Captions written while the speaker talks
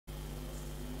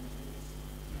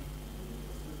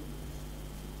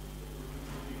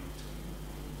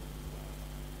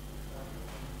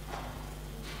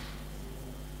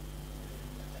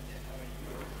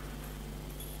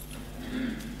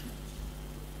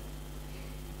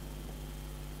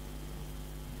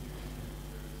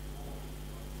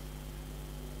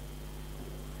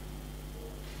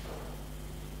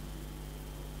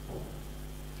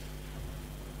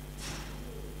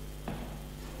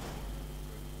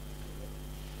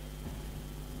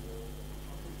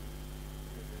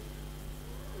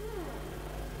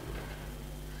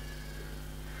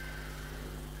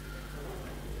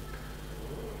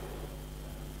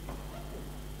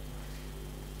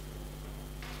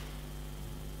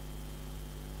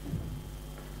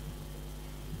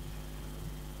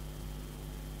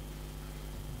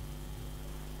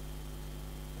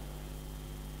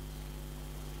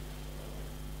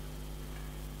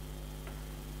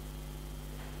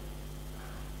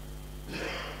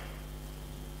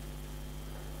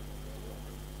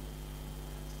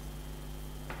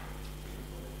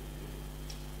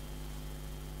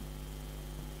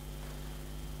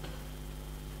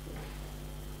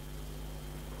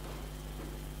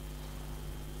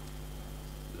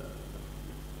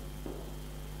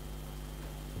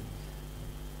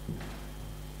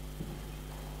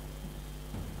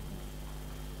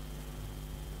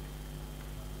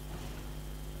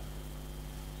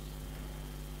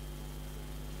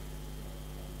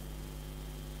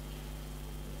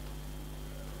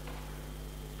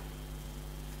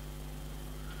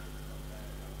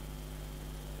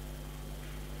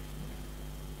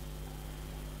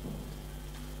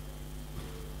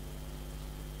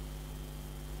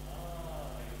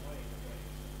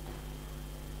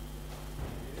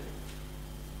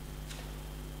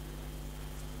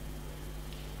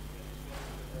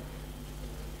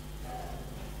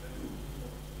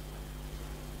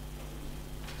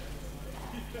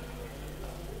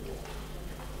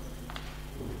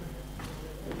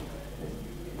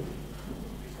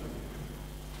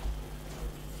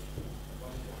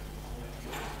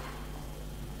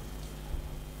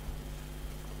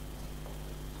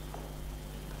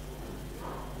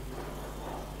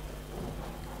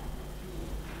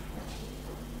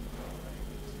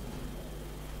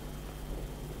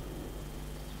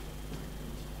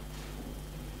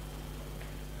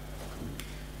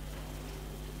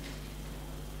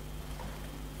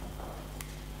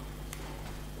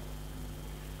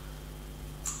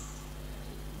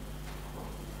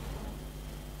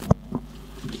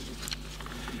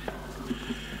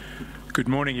Good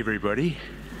morning, everybody.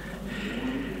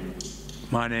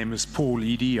 My name is Paul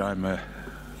Eady. I'm a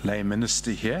lay minister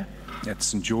here at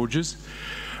St. George's.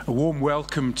 A warm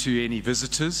welcome to any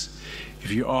visitors.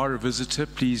 If you are a visitor,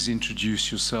 please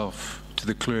introduce yourself to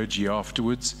the clergy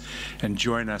afterwards and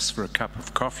join us for a cup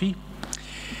of coffee.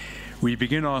 We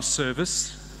begin our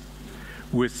service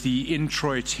with the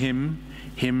introit hymn,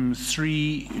 hymn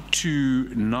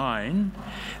 329,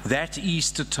 That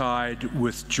Eastertide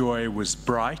with Joy Was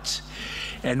Bright,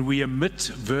 and we omit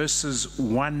verses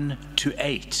 1 to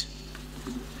 8.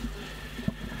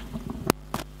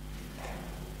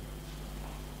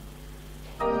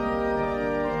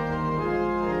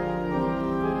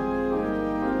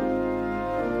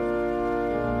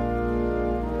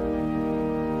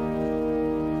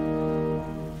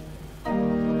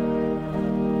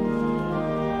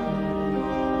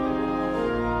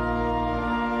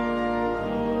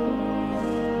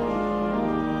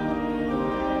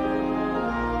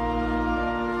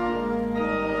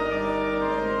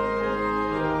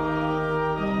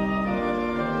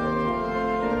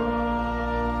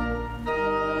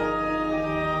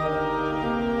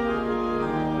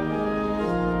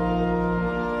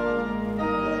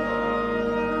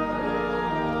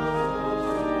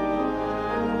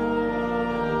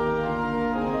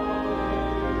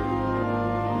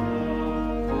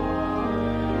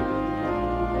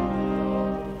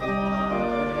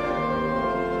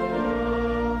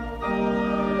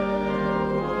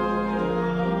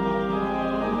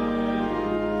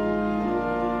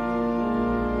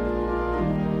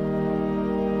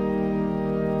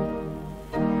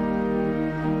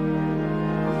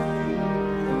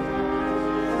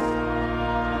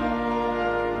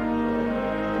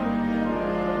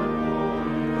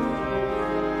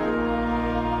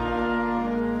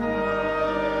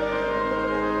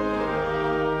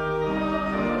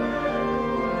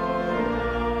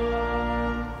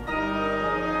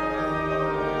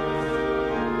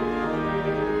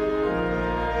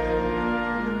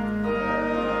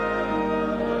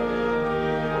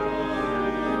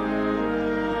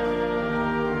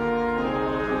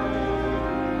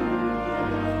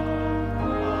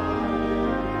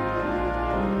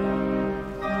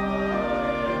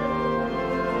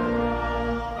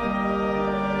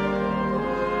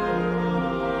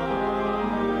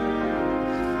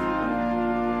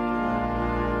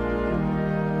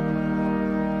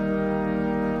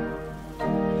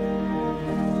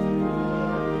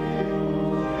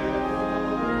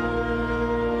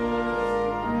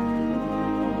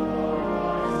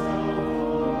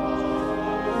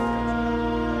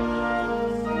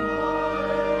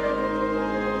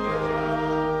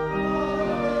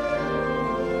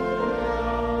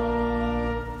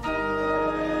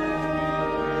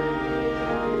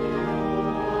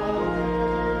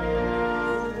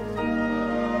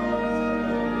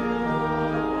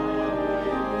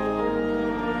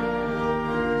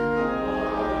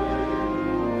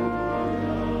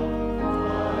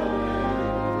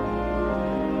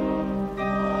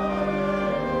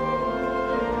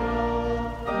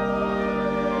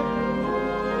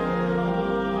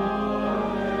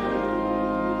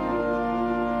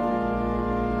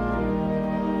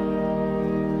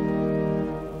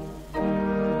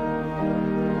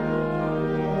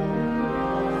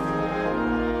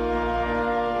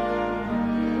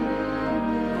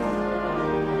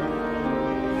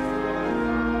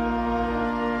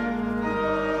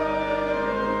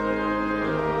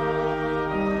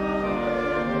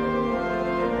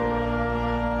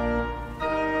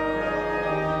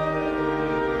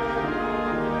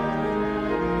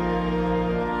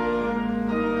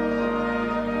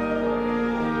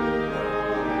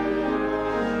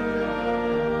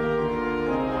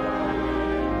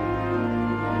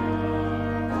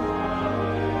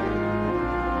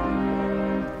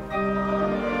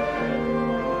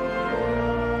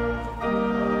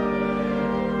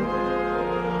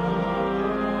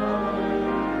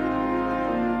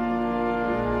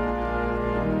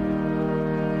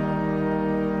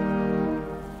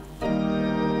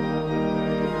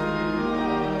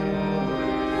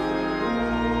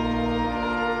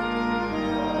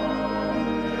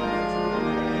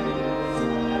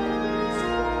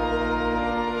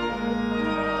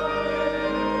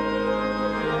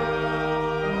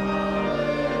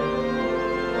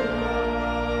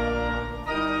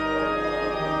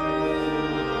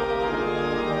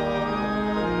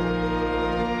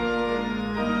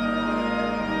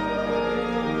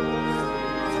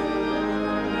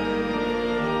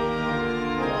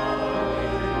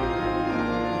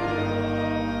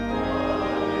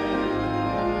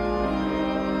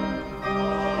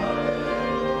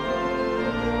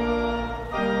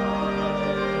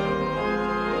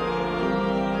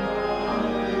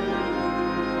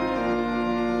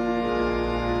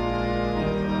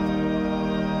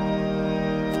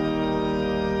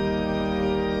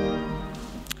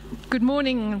 Good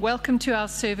morning and welcome to our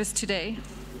service today.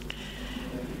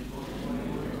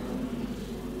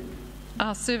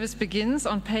 Our service begins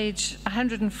on page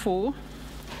 104.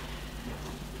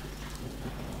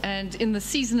 And in the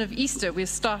season of Easter, we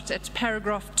start at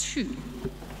paragraph 2.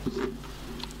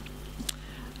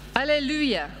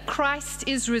 Alleluia, Christ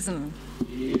is risen.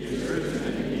 He is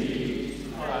risen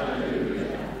indeed.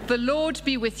 Alleluia. The Lord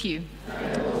be with you.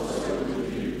 And also with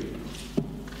you.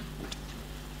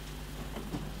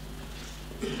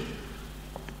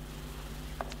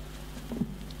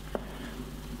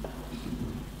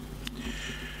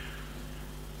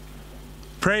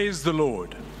 Praise the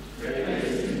Lord.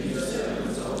 Praise be the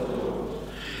servants of the Lord.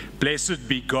 Blessed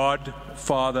be God,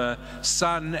 Father,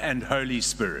 Son, and Holy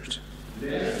Spirit.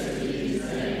 Blessed be his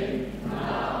name,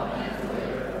 now and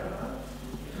forever.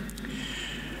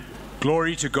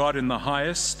 Glory to God in the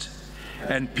highest,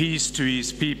 and peace to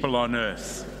his people on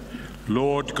earth.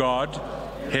 Lord God,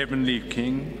 heavenly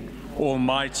King,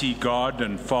 almighty God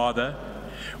and Father,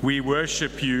 we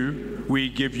worship you, we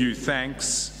give you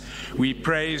thanks, we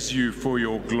praise you for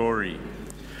your glory.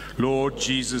 Lord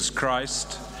Jesus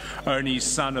Christ, only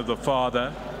Son of the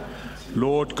Father,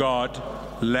 Lord God,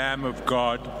 Lamb of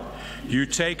God, you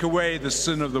take away the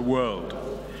sin of the world.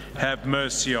 Have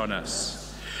mercy on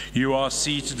us. You are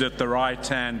seated at the right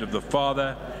hand of the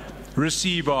Father.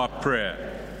 Receive our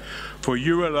prayer. For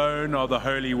you alone are the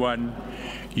Holy One.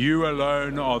 You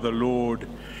alone are the Lord.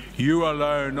 You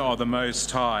alone are the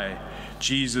Most High,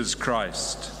 Jesus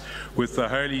Christ, with the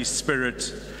Holy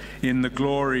Spirit, in the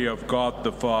glory of God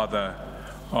the Father.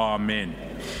 Amen.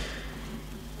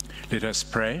 Let us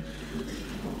pray.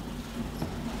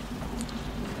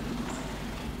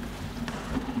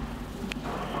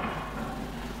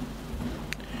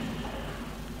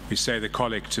 We say the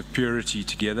Collect of Purity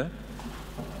together.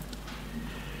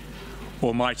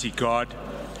 Almighty God,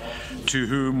 to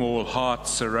whom all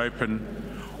hearts are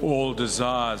open, all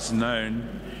desires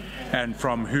known, and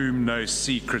from whom no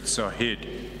secrets are hid,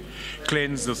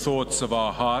 cleanse the thoughts of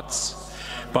our hearts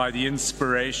by the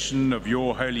inspiration of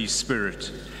your Holy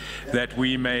Spirit, that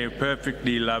we may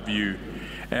perfectly love you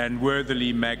and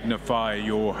worthily magnify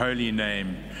your holy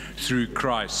name through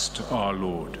Christ our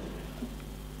Lord.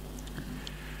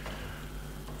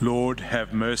 Lord,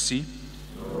 have mercy.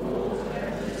 Lord,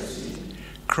 have mercy.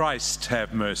 Christ,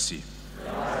 have mercy.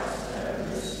 Christ, have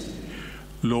mercy.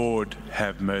 Lord,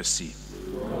 have mercy.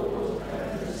 Lord,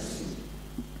 have mercy.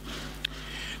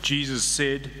 Jesus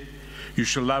said, you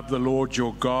shall love the Lord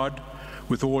your God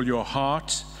with all your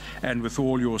heart and with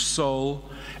all your soul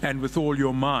and with all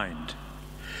your mind.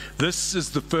 This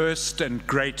is the first and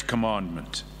great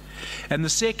commandment. And the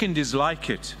second is like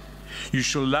it. You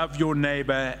shall love your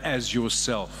neighbor as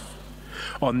yourself.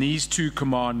 On these two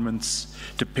commandments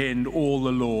depend all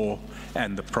the law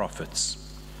and the prophets.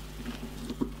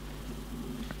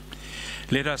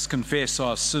 Let us confess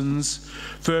our sins,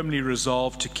 firmly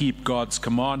resolved to keep God's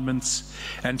commandments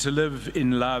and to live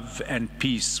in love and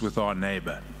peace with our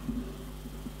neighbor.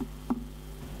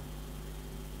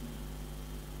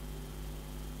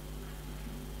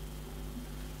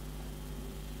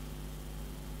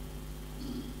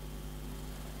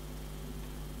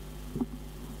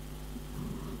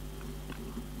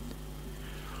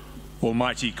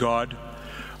 Almighty God,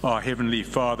 our Heavenly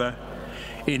Father,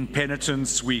 in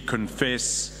penitence we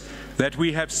confess that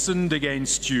we have sinned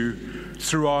against you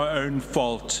through our own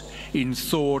fault in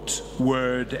thought,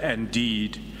 word, and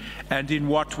deed, and in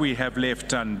what we have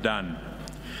left undone.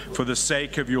 For the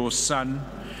sake of your Son,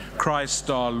 Christ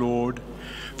our Lord,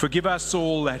 forgive us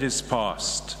all that is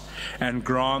past, and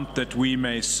grant that we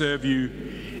may serve you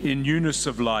in newness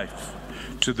of life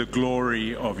to the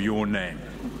glory of your name.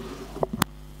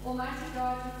 Almighty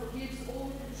God, who forgives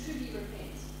all who truly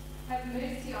repent, have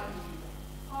mercy on you,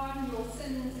 pardon your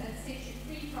sins and set you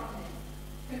free from them,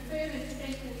 confirm and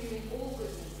strengthen you in all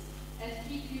goodness, and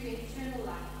keep you in eternal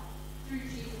life, through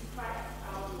Jesus Christ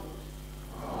our Lord.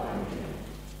 Amen.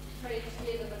 Pray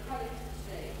together the collect of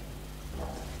today.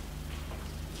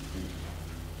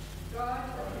 God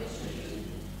of missions,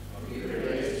 You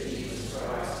raised Jesus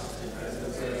Christ as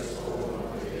the firstborn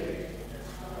of the dead,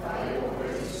 by your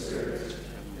Holy Spirit,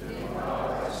 and by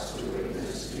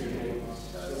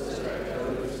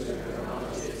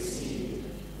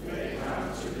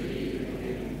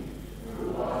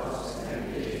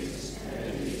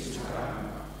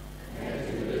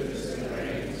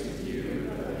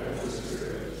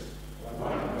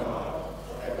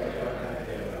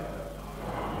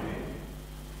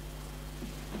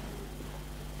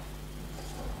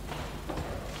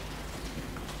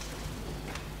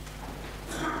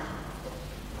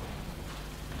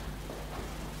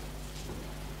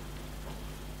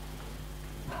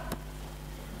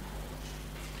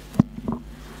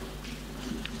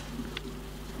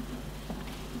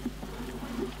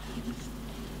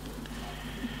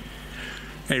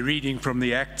A reading from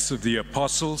the Acts of the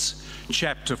Apostles,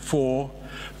 chapter 4,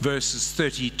 verses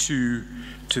 32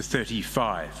 to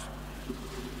 35.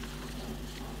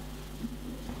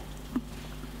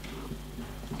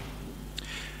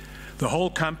 The whole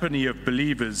company of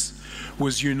believers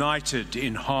was united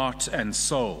in heart and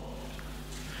soul.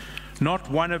 Not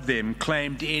one of them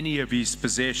claimed any of his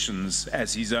possessions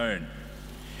as his own.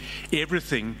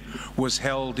 Everything was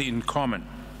held in common.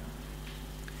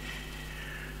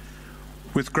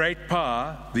 With great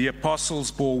power, the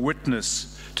apostles bore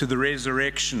witness to the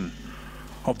resurrection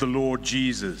of the Lord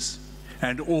Jesus,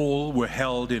 and all were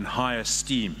held in high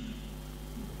esteem.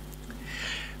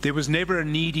 There was never a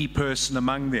needy person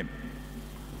among them,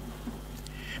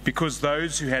 because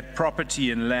those who had property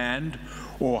in land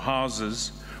or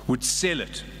houses would sell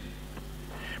it,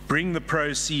 bring the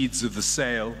proceeds of the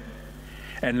sale,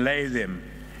 and lay them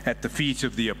at the feet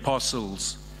of the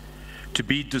apostles to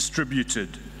be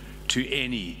distributed to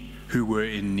any who were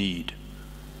in need.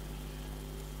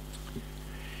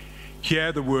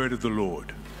 Hear the word of the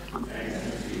Lord.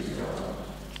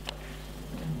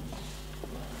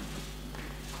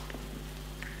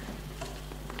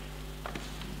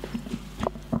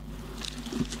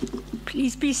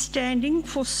 Please be standing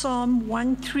for Psalm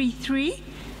 133.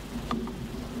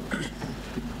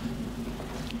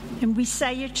 And we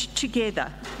say it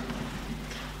together.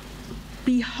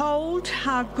 Behold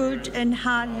how good and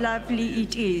how lovely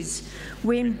it is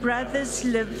when brothers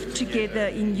live together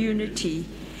in unity.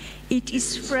 It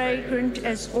is fragrant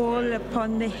as oil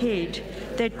upon the head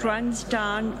that runs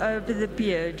down over the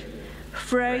beard,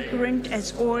 fragrant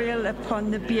as oil upon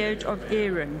the beard of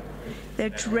Aaron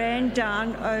that ran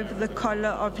down over the collar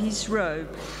of his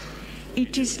robe.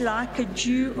 It is like a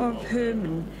dew of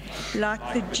Hermon,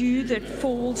 like the dew that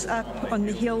falls up on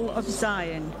the hill of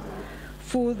Zion.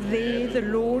 For there the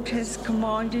Lord has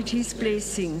commanded his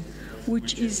blessing,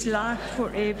 which is life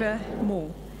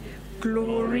forevermore.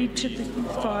 Glory to the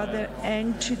Father,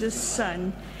 and to the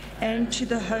Son, and to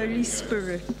the Holy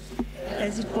Spirit,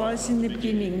 as it was in the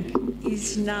beginning,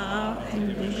 is now,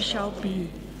 and ever shall be,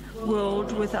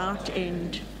 world without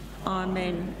end.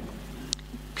 Amen.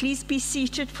 Please be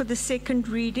seated for the second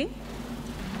reading.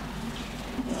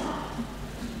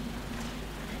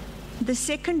 The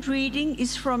second reading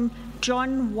is from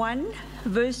John 1,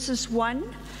 verses 1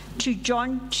 to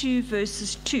John 2,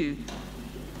 verses 2.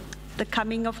 The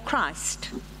coming of Christ.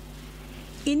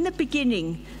 In the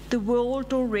beginning, the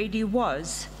world already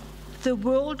was. The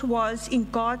world was in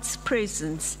God's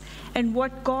presence, and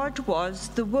what God was,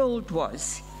 the world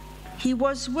was. He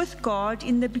was with God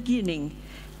in the beginning,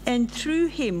 and through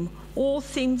him all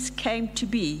things came to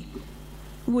be.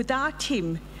 Without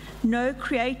him, no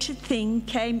created thing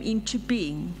came into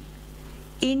being.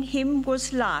 In him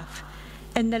was life,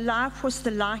 and the life was the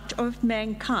light of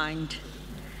mankind.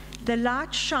 The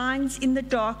light shines in the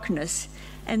darkness,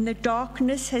 and the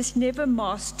darkness has never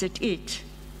mastered it.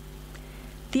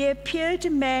 There appeared a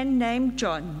man named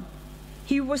John.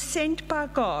 He was sent by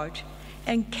God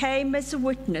and came as a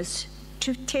witness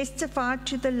to testify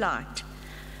to the light,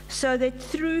 so that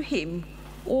through him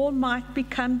all might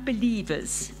become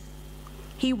believers.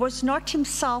 He was not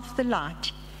himself the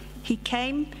light. He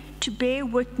came to bear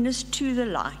witness to the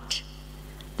light.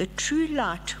 The true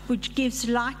light, which gives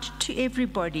light to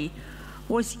everybody,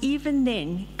 was even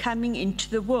then coming into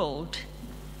the world.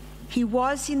 He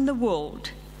was in the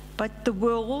world, but the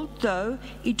world, though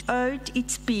it owed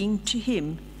its being to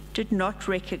him, did not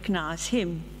recognize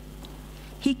him.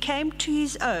 He came to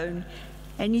his own,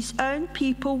 and his own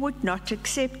people would not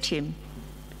accept him.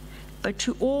 But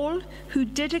to all who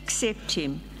did accept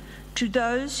him, to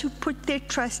those who put their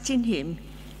trust in him,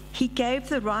 he gave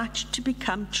the right to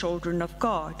become children of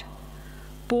God,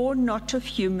 born not of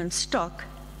human stock,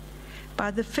 by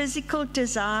the physical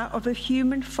desire of a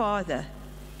human father,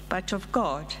 but of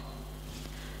God.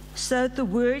 So the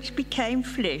Word became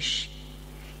flesh.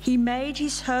 He made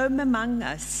his home among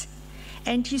us,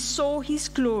 and he saw his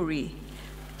glory,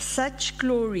 such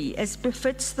glory as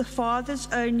befits the Father's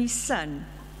only Son,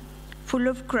 full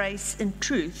of grace and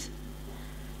truth.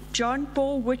 John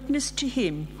bore witness to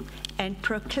him and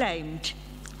proclaimed,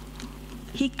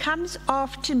 "He comes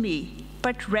after me,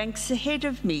 but ranks ahead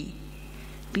of me.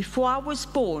 Before I was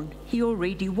born, he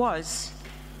already was.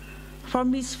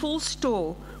 From his full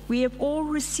store, we have all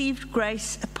received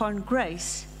grace upon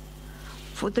grace.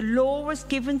 For the law was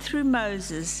given through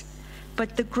Moses,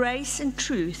 but the grace and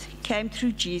truth came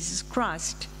through Jesus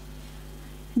Christ.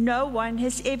 No one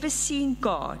has ever seen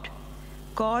God,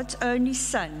 God's only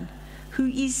Son, who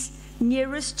is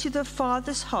nearest to the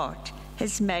Father's heart,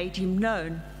 has made him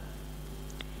known.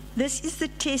 This is the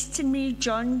testimony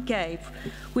John gave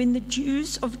when the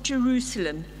Jews of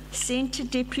Jerusalem sent a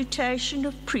deputation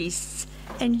of priests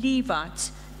and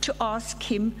Levites to ask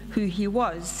him who he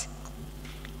was.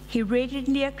 He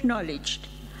readily acknowledged,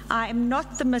 "I am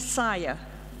not the Messiah."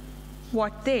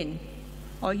 "What then?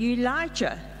 Are you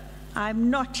Elijah?" "I am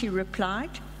not," he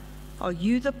replied. "Are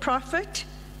you the prophet?"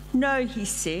 "No," he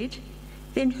said.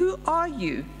 "Then who are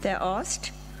you?" they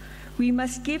asked. "We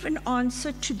must give an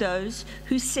answer to those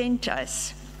who sent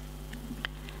us."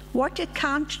 "What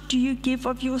account do you give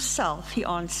of yourself?" he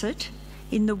answered,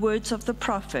 in the words of the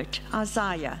prophet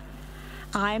Isaiah.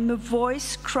 "I am a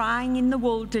voice crying in the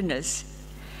wilderness,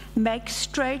 'Make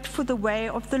straight for the way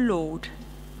of the Lord.'"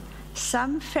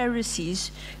 Some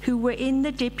Pharisees who were in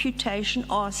the deputation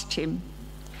asked him,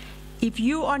 "If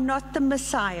you are not the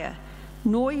Messiah,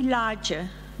 nor Elijah,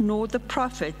 nor the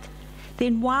prophet,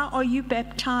 then why are you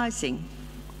baptizing?"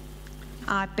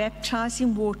 "I baptize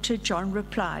in water," John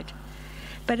replied.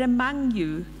 "But among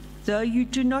you, though you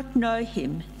do not know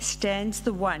him, stands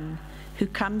the one who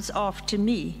comes after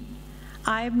me.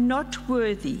 I am not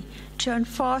worthy to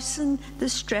unfasten the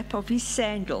strap of his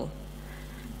sandal."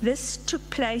 This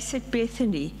took place at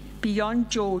Bethany,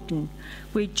 beyond Jordan,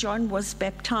 where John was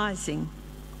baptizing.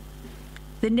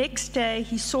 The next day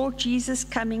he saw Jesus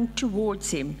coming towards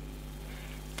him.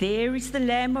 "There is the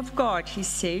Lamb of God," he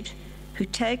said, "who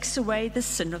takes away the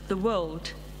sin of the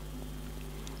world.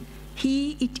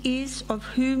 He it is of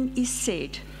whom is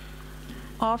said,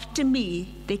 'After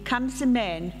me there comes a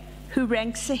man who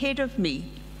ranks ahead of me.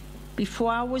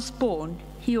 Before I was born,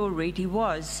 he already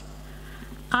was.'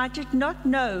 I did not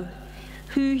know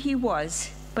who he was,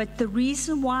 but the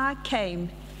reason why I came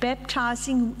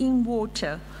baptizing in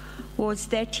water was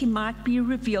that he might be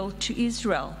revealed to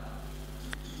Israel."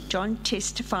 John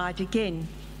testified again,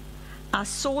 "I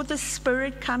saw the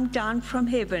Spirit come down from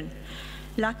heaven,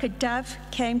 like a dove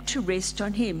came to rest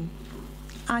on him.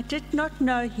 I did not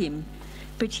know him,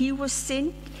 but he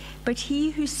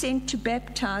who sent to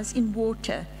baptize in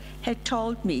water had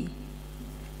told me,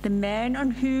 'The man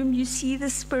on whom you see the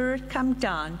Spirit come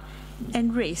down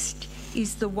and rest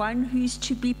is the one who is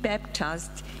to be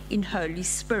baptized in Holy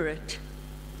Spirit.'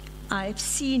 I have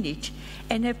seen it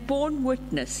and have borne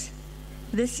witness.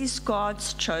 This is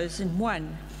God's chosen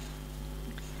one."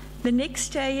 The next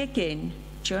day again,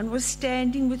 John was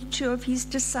standing with two of his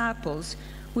disciples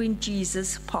when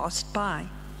Jesus passed by.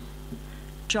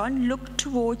 John looked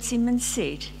towards him and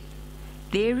said,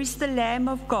 "There is the Lamb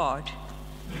of God."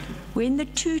 When the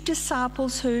two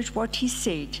disciples heard what he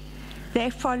said, they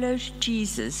followed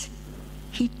Jesus.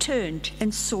 He turned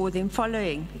and saw them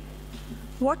following.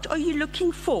 "What are you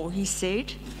looking for?" he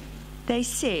said. They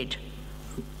said,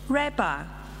 "Rabbi,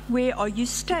 where are you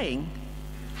staying?"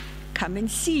 "Come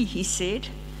and see," he said.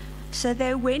 So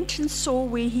they went and saw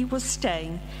where he was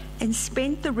staying and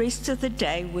spent the rest of the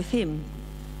day with him.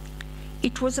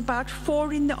 It was about 4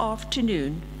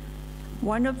 p.m.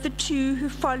 One of the two who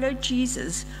followed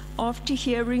Jesus after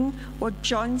hearing what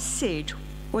John said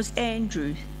was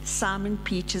Andrew, Simon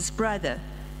Peter's brother.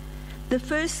 The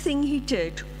first thing he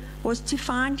did was to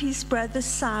find his brother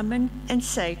Simon and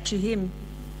say to him,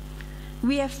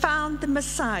 "We have found the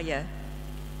Messiah."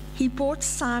 He brought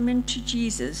Simon to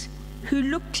Jesus, who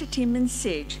looked at him and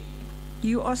said,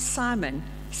 "You are Simon,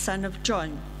 son of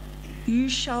John. You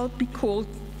shall be called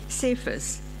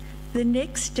Cephas." The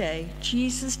next day,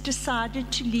 Jesus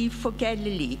decided to leave for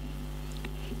Galilee.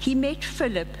 He met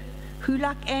Philip, who,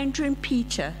 like Andrew and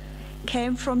Peter,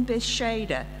 came from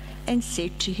Bethsaida, and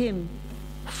said to him,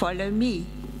 "Follow me."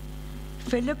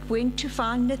 Philip went to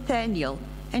find Nathanael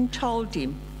and told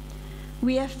him,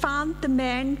 "We have found the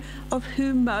man of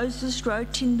whom Moses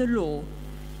wrote in the law,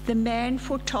 the man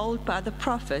foretold by the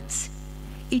prophets.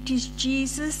 It is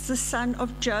Jesus, the son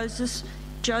of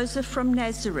Joseph from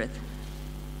Nazareth."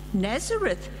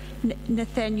 "Nazareth?"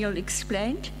 Nathanael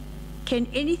explained. "Can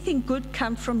anything good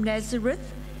come from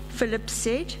Nazareth?" Philip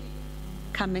said.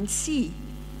 "Come and see."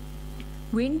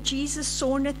 When Jesus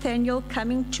saw Nathanael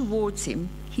coming towards him,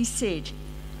 he said,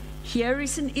 "Here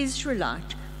is an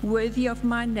Israelite worthy of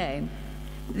my name.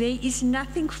 There is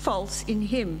nothing false in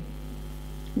him."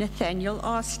 Nathanael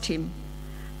asked him,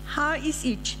 "How is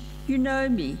it you know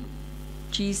me?"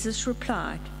 Jesus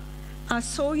replied, "I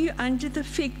saw you under the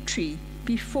fig tree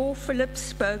before Philip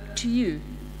spoke to you."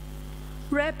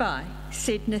 "Rabbi,"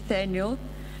 said Nathanael,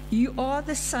 "you are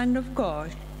the Son of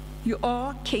God. You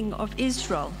are King of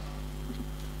Israel."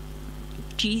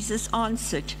 Jesus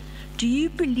answered, "Do you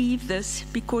believe this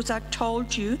because I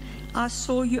told you I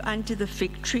saw you under the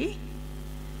fig tree?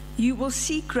 You will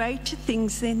see greater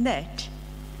things than that."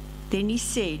 Then he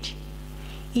said,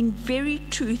 In very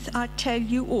truth, I tell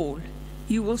you all,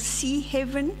 you will see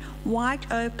heaven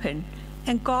wide open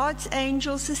and God's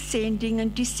angels ascending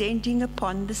and descending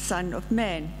upon the Son of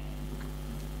Man.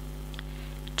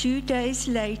 2 days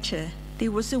later,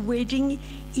 there was a wedding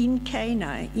in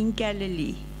Cana in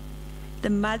Galilee. The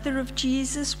mother of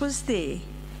Jesus was there,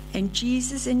 and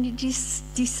Jesus and his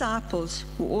disciples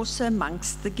were also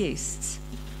amongst the guests.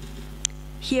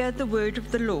 Hear the word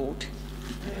of the Lord.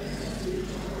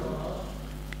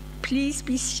 Please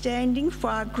be standing for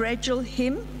our gradual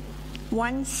hymn,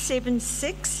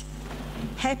 176,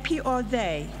 Happy Are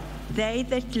They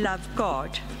That Love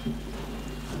God.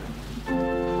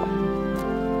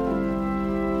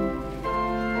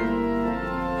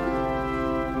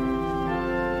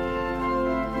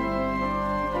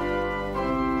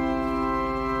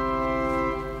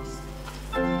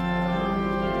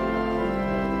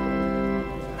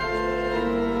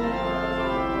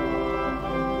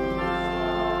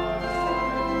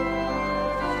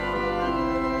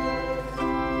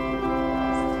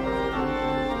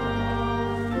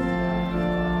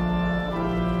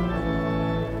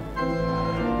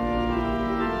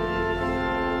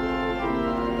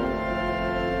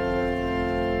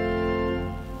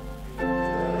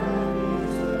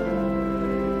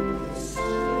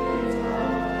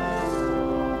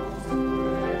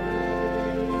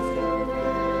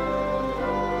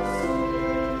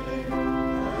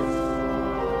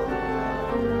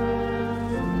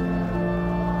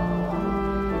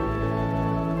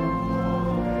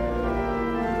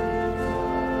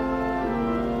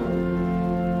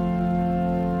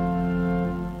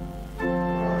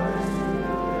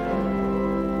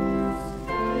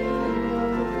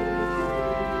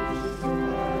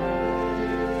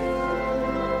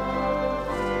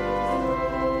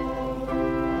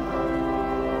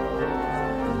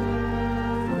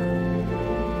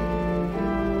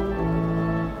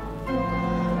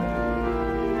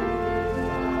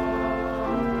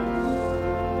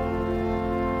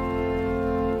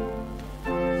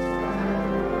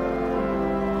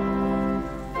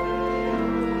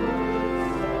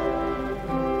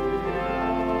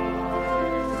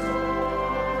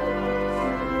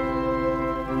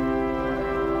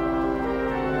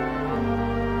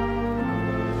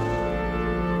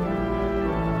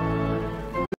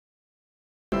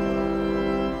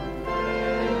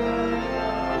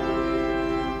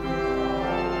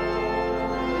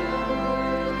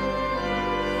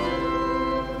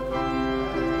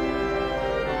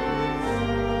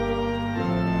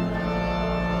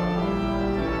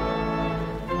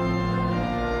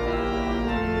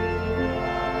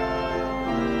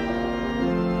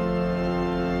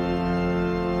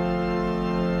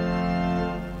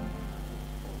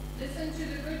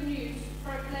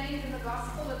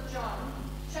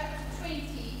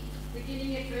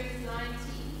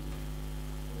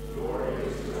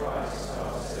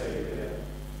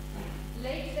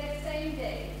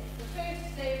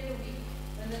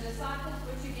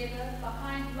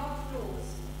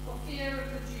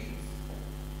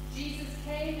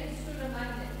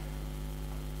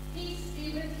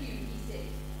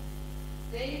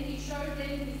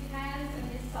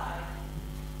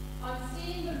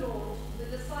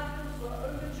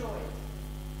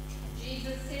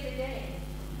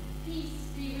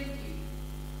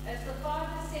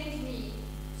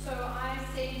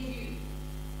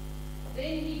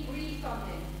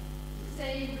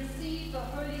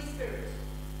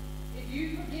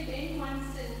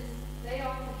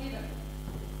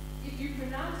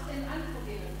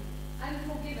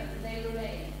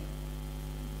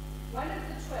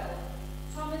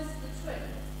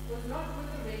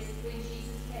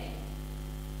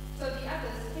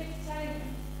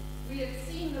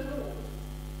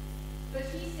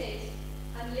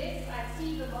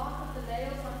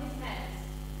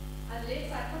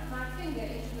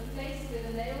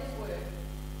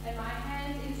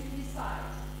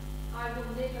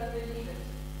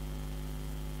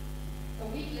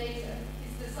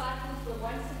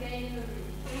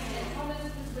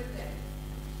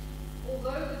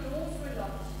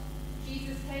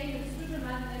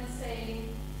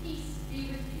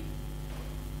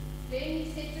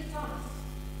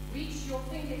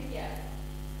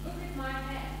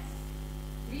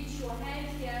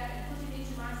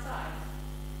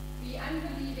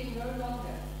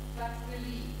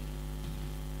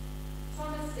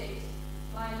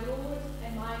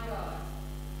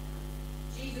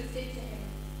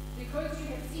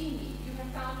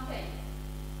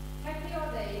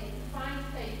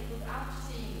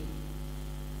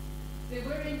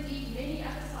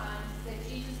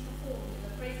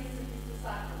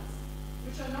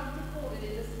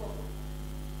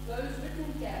 Those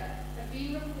written here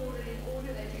been recorded in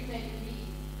order that you may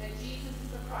believe that Jesus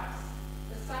is the Christ,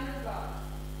 the Son of God,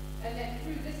 and that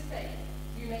through this faith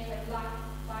you may have life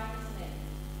by his name.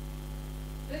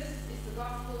 This is the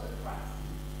gospel of Christ.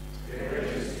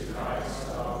 Praise to Christ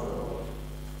our Lord.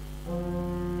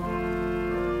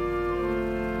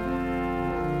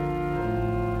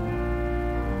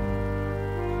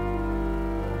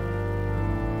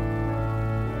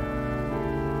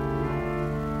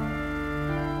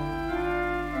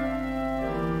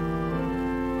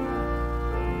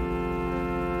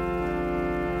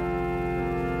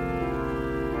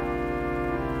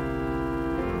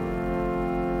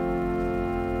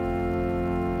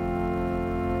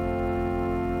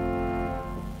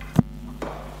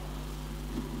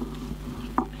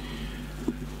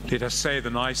 Let us say the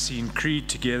Nicene Creed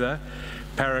together,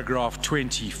 paragraph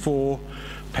 24,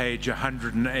 page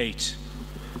 108.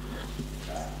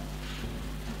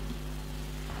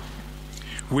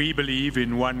 We believe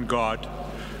in one God,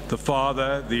 the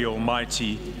Father, the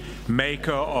Almighty,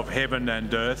 maker of heaven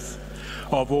and earth,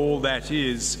 of all that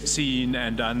is seen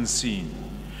and unseen.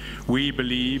 We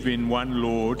believe in one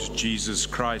Lord, Jesus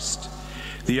Christ,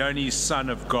 the only Son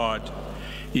of God,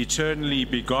 eternally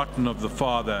begotten of the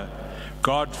Father,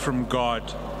 God from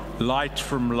God, light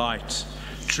from light,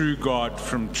 true God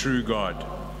from true God,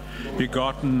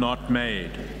 begotten, not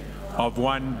made, of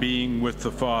one being with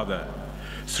the Father.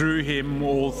 Through him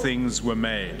all things were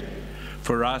made.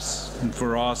 For us and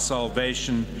for our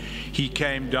salvation, he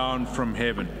came down from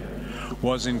heaven,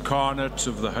 was incarnate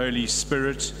of the Holy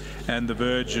Spirit and the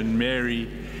Virgin Mary,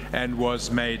 and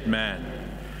was made man.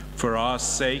 For our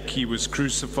sake he was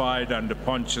crucified under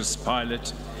Pontius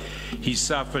Pilate. He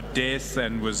suffered death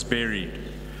and was buried.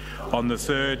 On the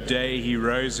third day he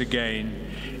rose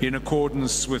again in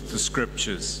accordance with the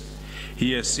Scriptures.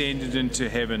 He ascended into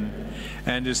heaven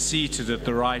and is seated at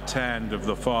the right hand of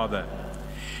the Father.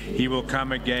 He will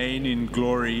come again in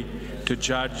glory to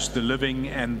judge the living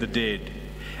and the dead,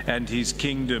 and his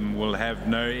kingdom will have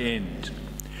no end.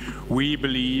 We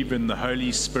believe in the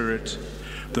Holy Spirit,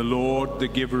 the Lord, the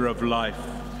giver of life,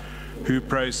 who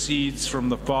proceeds from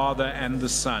the Father and the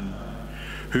Son,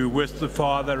 who with the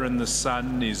Father and the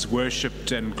Son is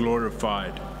worshipped and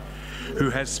glorified,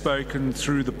 who has spoken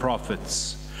through the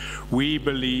prophets. We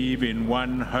believe in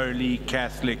one holy,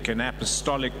 Catholic and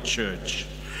Apostolic Church.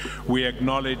 We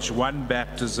acknowledge one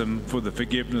baptism for the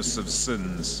forgiveness of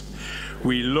sins.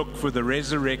 We look for the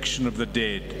resurrection of the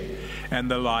dead and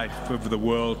the life of the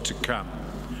world to come.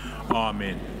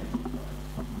 Amen.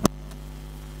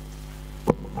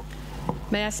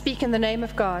 May I speak in the name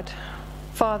of God,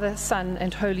 Father, Son,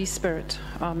 and Holy Spirit.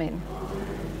 Amen.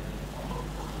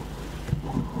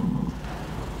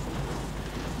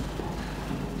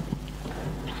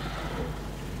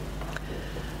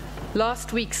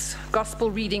 Last week's gospel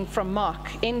reading from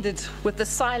Mark ended with the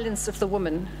silence of the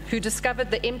woman who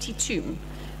discovered the empty tomb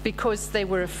because they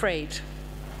were afraid.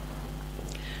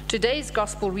 Today's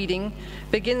gospel reading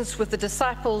begins with the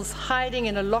disciples hiding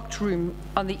in a locked room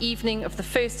on the evening of the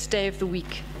first day of the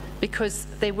week because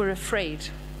they were afraid.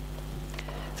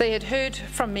 They had heard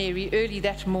from Mary early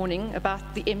that morning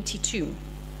about the empty tomb.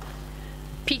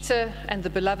 Peter and the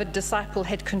beloved disciple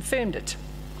had confirmed it.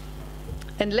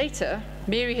 And later,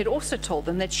 Mary had also told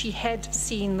them that she had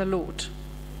seen the Lord,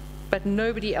 but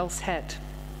nobody else had.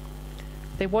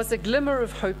 There was a glimmer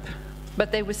of hope,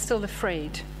 but they were still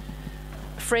afraid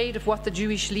of what the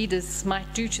Jewish leaders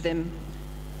might do to them,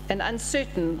 and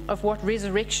uncertain of what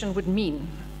resurrection would mean,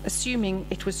 assuming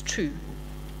it was true.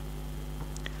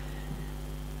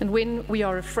 And when we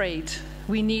are afraid,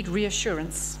 we need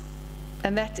reassurance,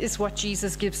 and that is what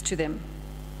Jesus gives to them.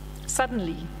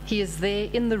 Suddenly, he is there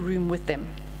in the room with them.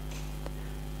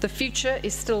 The future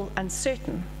is still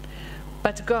uncertain,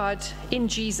 but God in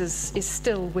Jesus is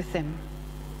still with them.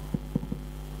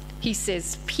 He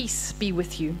says, "Peace be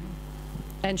with you,"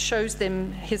 and shows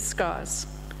them his scars.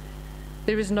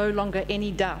 There is no longer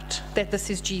any doubt that this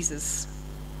is Jesus.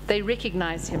 They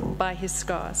recognize him by his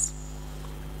scars.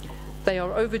 They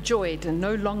are overjoyed and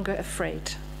no longer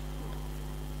afraid.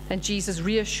 And Jesus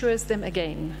reassures them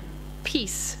again,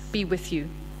 "Peace be with you."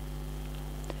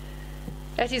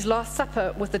 At his Last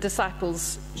Supper with the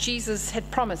disciples, Jesus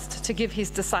had promised to give his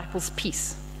disciples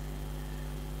peace.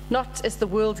 Not as the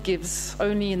world gives,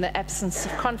 only in the absence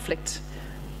of conflict,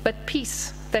 but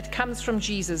peace that comes from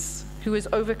Jesus, who has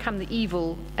overcome the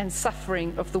evil and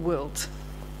suffering of the world.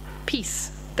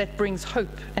 Peace that brings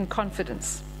hope and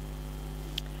confidence.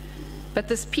 But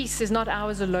this peace is not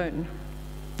ours alone.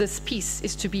 This peace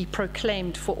is to be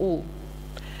proclaimed for all.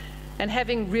 And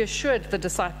having reassured the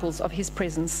disciples of his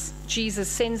presence, Jesus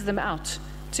sends them out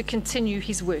to continue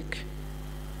his work.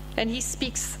 And he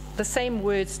speaks the same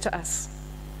words to us.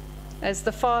 As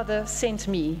the Father sent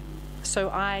me, so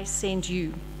I send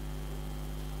you.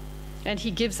 And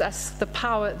he gives us the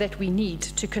power that we need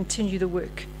to continue the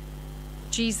work.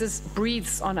 Jesus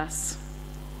breathes on us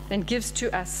and gives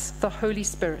to us the Holy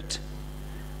Spirit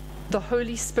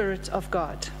of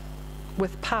God,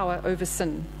 with power over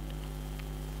sin.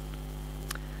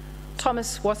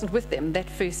 Thomas wasn't with them that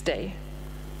first day.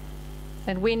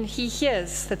 And when he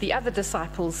hears that the other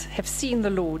disciples have seen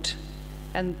the Lord,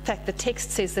 and in fact the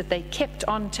text says that they kept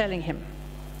on telling him,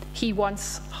 he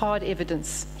wants hard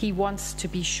evidence. He wants to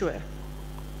be sure.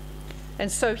 And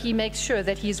so he makes sure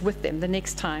that he is with them the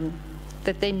next time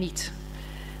that they meet,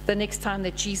 the next time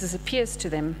that Jesus appears to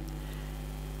them.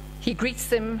 He greets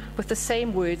them with the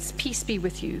same words, "Peace be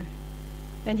with you."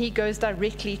 And he goes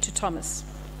directly to Thomas,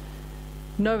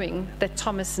 knowing that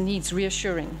Thomas needs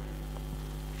reassuring.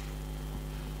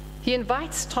 He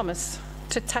invites Thomas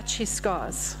to touch his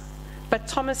scars, but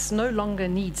Thomas no longer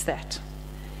needs that.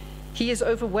 He is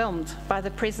overwhelmed by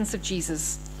the presence of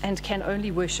Jesus and can only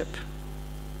worship.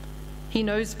 He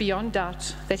knows beyond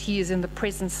doubt that he is in the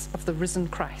presence of the risen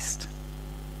Christ.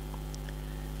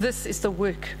 This is the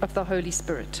work of the Holy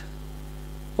Spirit.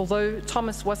 Although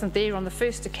Thomas wasn't there on the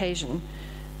first occasion,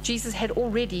 Jesus had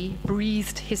already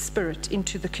breathed his Spirit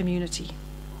into the community.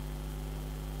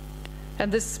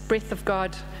 And this breath of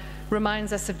God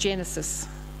reminds us of Genesis,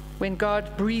 when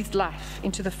God breathed life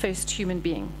into the first human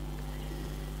being.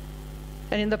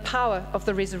 And in the power of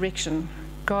the resurrection,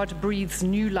 God breathes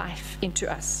new life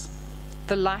into us,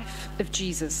 the life of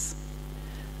Jesus.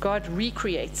 God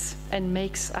recreates and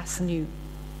makes us new.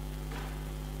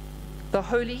 The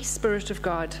Holy Spirit of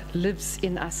God lives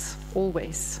in us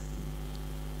always,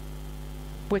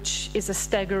 which is a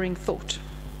staggering thought.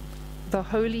 The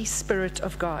Holy Spirit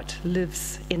of God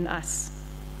lives in us.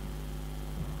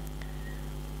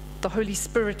 The Holy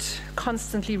Spirit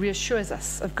constantly reassures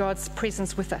us of God's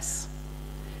presence with us.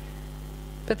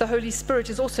 But the Holy Spirit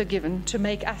is also given to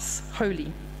make us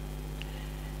holy.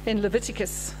 In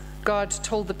Leviticus, God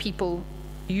told the people,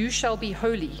 "You shall be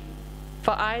holy,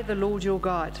 for I, the Lord your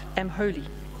God, am holy."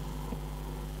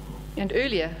 And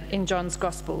earlier in John's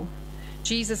Gospel,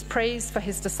 Jesus prays for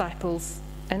his disciples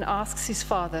and asks his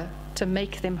Father to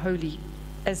make them holy,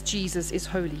 as Jesus is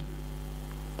holy.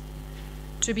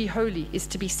 To be holy is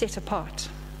to be set apart,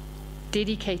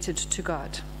 dedicated to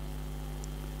God.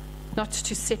 Not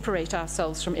to separate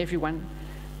ourselves from everyone,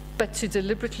 but to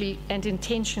deliberately and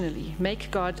intentionally make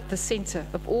God the center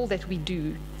of all that we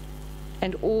do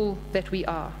and all that we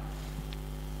are.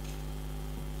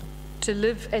 To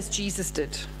live as Jesus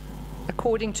did,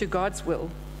 according to God's will,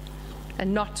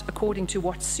 and not according to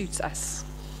what suits us.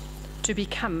 To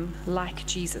become like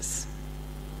Jesus.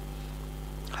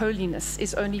 Holiness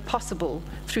is only possible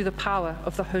through the power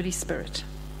of the Holy Spirit.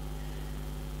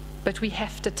 But we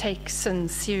have to take sin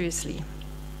seriously.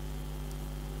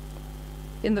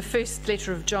 In the first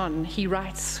letter of John, he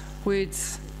writes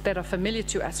words that are familiar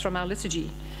to us from our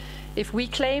liturgy. If we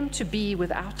claim to be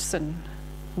without sin,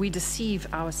 we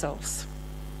deceive ourselves.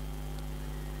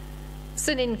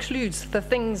 Sin includes the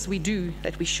things we do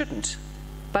that we shouldn't,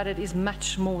 but it is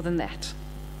much more than that.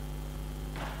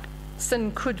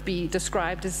 Sin could be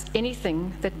described as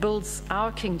anything that builds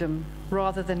our kingdom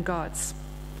rather than God's.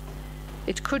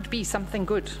 It could be something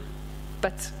good,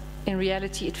 but in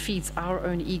reality it feeds our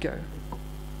own ego.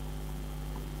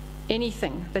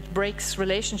 Anything that breaks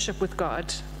relationship with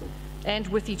God and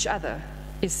with each other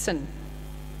is sin.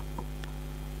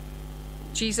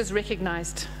 Jesus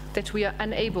recognized that we are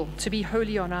unable to be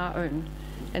holy on our own,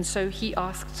 and so he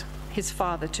asked his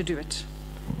Father to do it.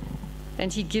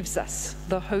 And he gives us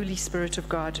the Holy Spirit of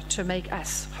God to make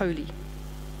us holy.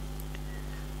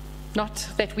 Not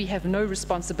that we have no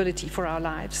responsibility for our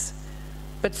lives,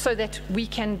 but so that we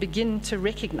can begin to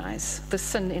recognize the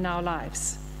sin in our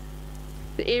lives,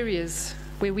 the areas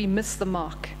where we miss the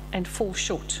mark and fall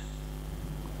short.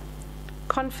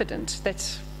 Confident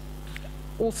that,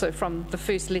 also from the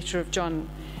first letter of John,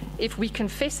 if we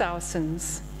confess our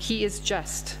sins, he is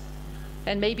just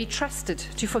and may be trusted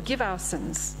to forgive our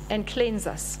sins and cleanse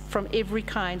us from every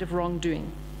kind of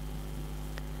wrongdoing.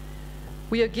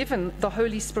 We are given the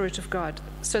Holy Spirit of God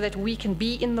so that we can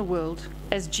be in the world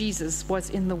as Jesus was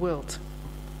in the world.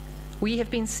 We have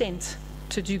been sent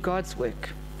to do God's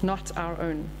work, not our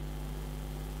own.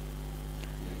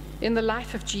 In the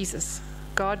life of Jesus,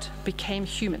 God became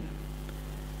human.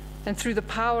 And through the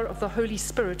power of the Holy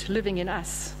Spirit living in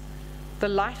us, the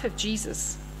life of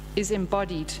Jesus is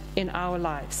embodied in our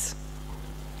lives.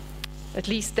 At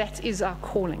least that is our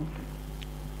calling.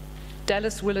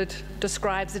 Dallas Willard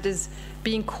describes it as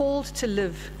being called to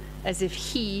live as if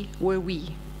he were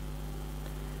we.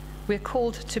 We're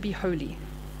called to be holy,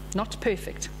 not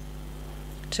perfect,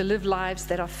 to live lives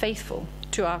that are faithful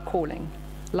to our calling,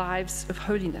 lives of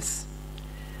holiness.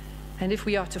 And if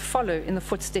we are to follow in the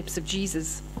footsteps of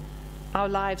Jesus, our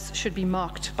lives should be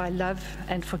marked by love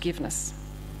and forgiveness.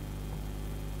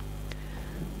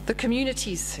 The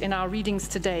communities in our readings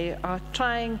today are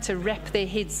trying to wrap their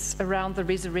heads around the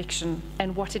resurrection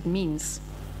and what it means.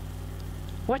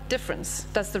 What difference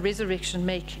does the resurrection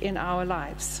make in our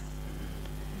lives?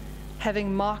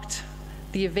 Having marked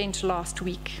the event last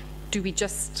week, do we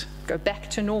just go back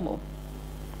to normal?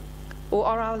 Or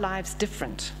are our lives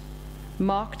different,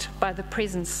 marked by the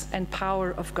presence and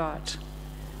power of God,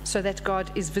 so that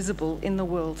God is visible in the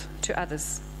world to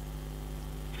others?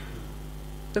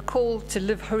 The call to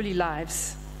live holy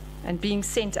lives and being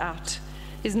sent out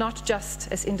is not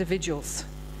just as individuals,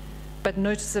 but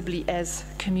noticeably as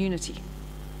community.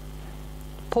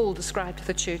 Paul described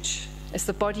the church as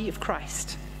the body of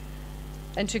Christ,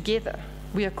 and together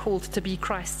we are called to be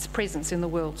Christ's presence in the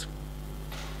world.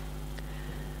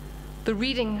 The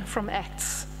reading from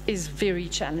Acts is very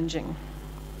challenging,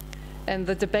 and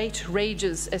the debate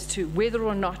rages as to whether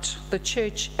or not the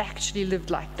church actually lived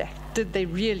like that. Did they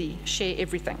really share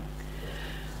everything?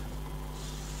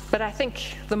 But I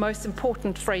think the most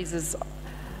important phrases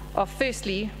are,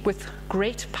 firstly, with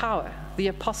great power, the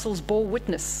apostles bore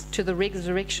witness to the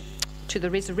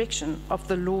resurrection of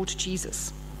the Lord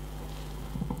Jesus.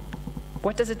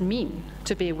 What does it mean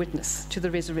to bear witness to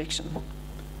the resurrection?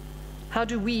 How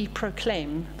do we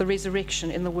proclaim the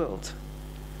resurrection in the world?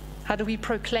 How do we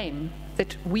proclaim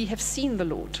that we have seen the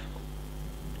Lord?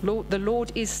 The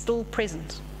Lord is still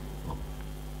present.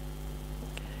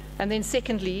 And then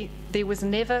secondly, there was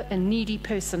never a needy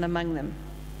person among them.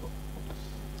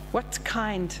 What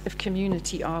kind of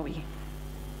community are we?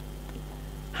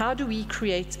 How do we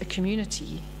create a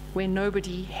community where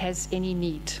nobody has any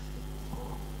need?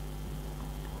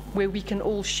 Where we can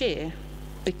all share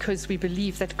because we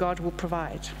believe that God will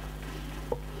provide.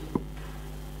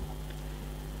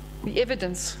 The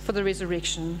evidence for the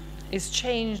resurrection is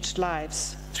changed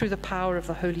lives through the power of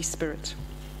the Holy Spirit.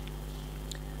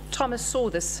 Thomas saw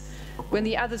this when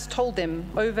the others told them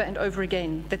over and over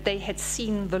again that they had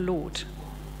seen the Lord,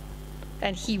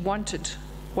 and he wanted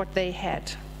what they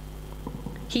had.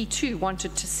 He too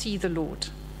wanted to see the Lord,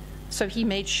 so he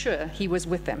made sure he was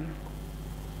with them.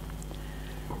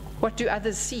 What do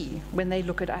others see when they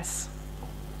look at us?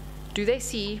 Do they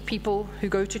see people who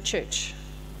go to church,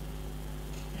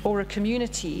 or a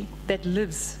community that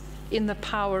lives in the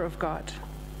power of God?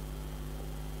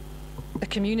 A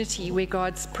community where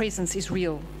God's presence is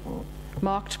real,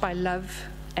 marked by love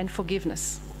and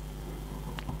forgiveness.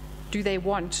 Do they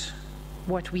want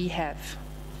what we have?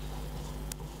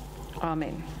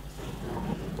 Amen.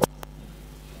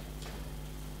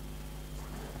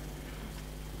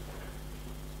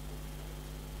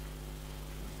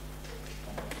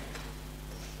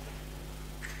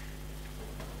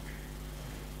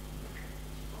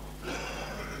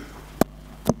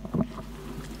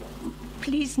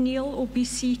 Please kneel or be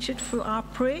seated for our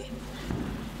prayer.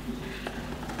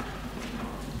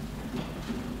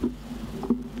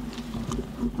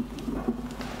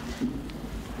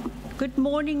 Good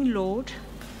morning, Lord.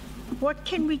 What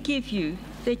can we give you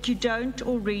that you don't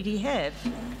already have?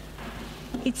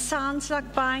 It sounds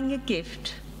like buying a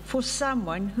gift for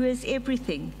someone who has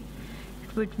everything,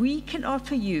 but we can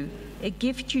offer you a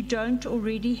gift you don't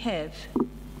already have: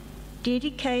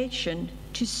 dedication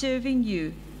to serving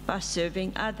you by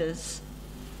serving others,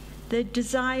 the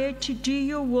desire to do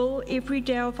your will every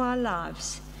day of our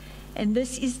lives. And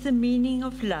this is the meaning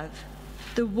of love,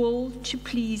 the will to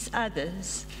please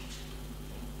others.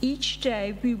 Each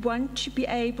day we want to be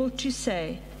able to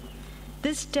say,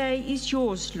 "This day is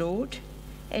yours, Lord,"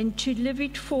 and to live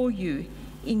it for you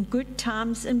in good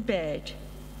times and bad.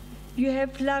 You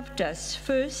have loved us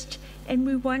first, and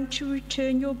we want to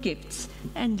return your gifts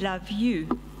and love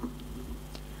you.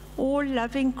 All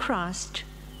loving Christ,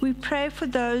 we pray for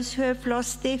those who have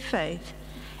lost their faith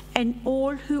and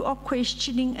all who are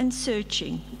questioning and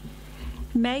searching.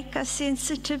 Make us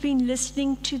sensitive in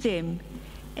listening to them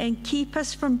and keep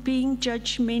us from being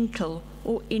judgmental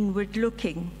or inward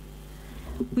looking.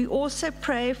 We also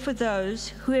pray for those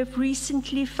who have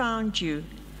recently found you.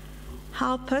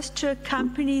 Help us to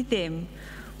accompany them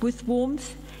with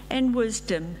warmth and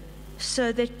wisdom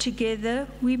so that together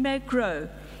we may grow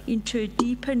into a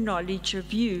deeper knowledge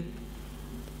of you.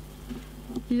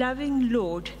 Loving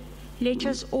Lord, let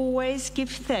us always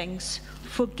give thanks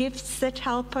for gifts that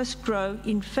help us grow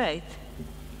in faith.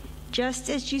 Just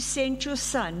as you sent your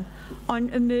Son on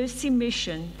a mercy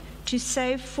mission to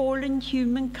save fallen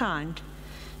humankind,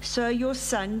 so your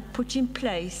Son put in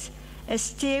place a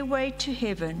stairway to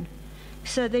heaven,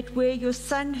 so that where your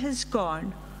Son has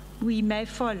gone, we may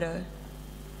follow.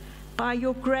 By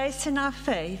your grace and our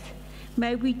faith,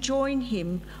 may we join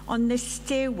him on this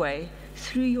stairway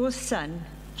through your Son,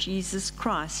 Jesus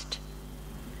Christ.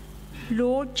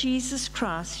 Lord Jesus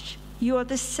Christ, you are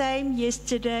the same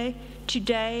yesterday,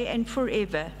 today, and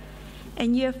forever,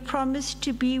 and you have promised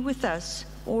to be with us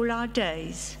all our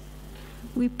days.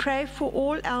 We pray for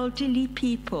all elderly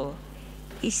people,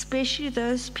 especially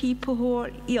those people who are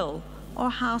ill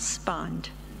or housebound.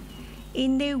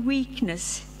 In their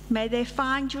weakness, may they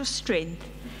find your strength,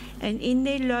 and in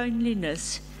their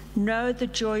loneliness, know the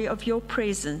joy of your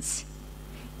presence.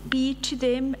 Be to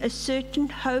them a certain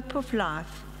hope of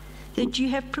life that you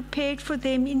have prepared for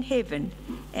them in heaven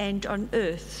and on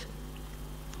earth.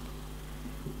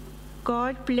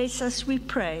 God bless us, we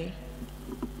pray.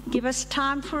 Give us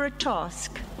time for a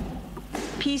task,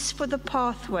 peace for the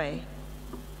pathway,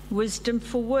 wisdom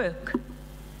for work,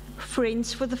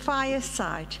 friends for the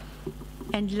fireside,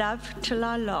 and love till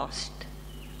our last.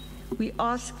 We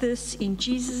ask this in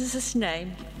Jesus'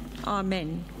 name.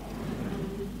 Amen.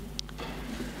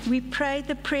 We pray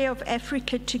the prayer of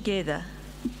Africa together.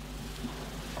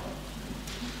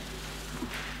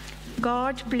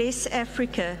 God bless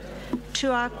Africa.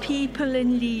 To our people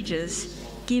and leaders,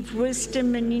 give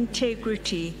wisdom and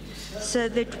integrity so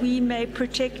that we may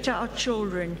protect our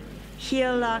children,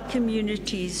 heal our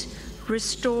communities,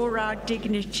 restore our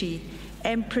dignity,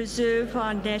 and preserve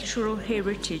our natural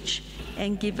heritage,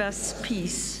 and give us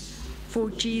peace. For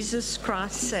Jesus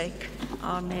Christ's sake,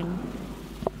 amen.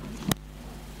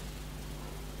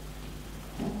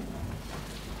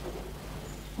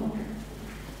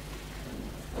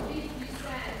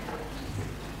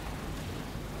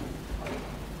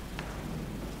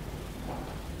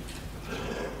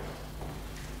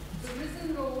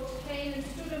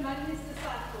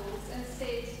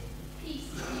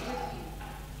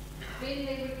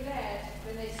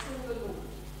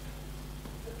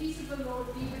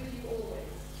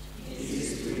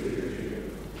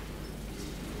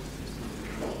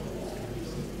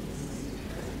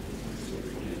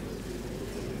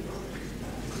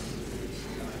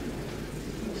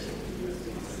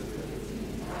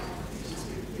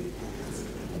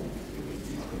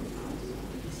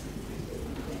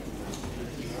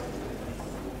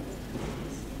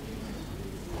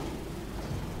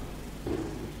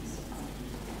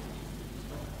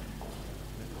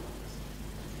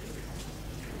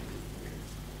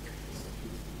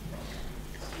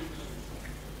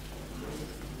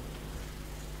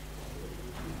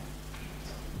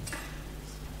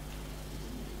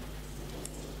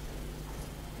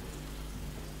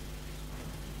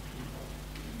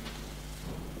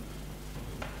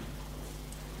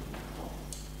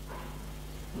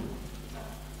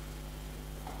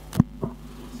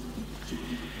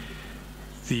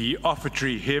 The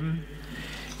offertory hymn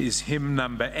is hymn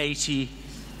number 80,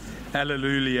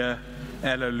 Alleluia,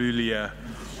 Alleluia,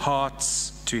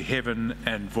 hearts to heaven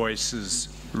and voices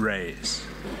raise.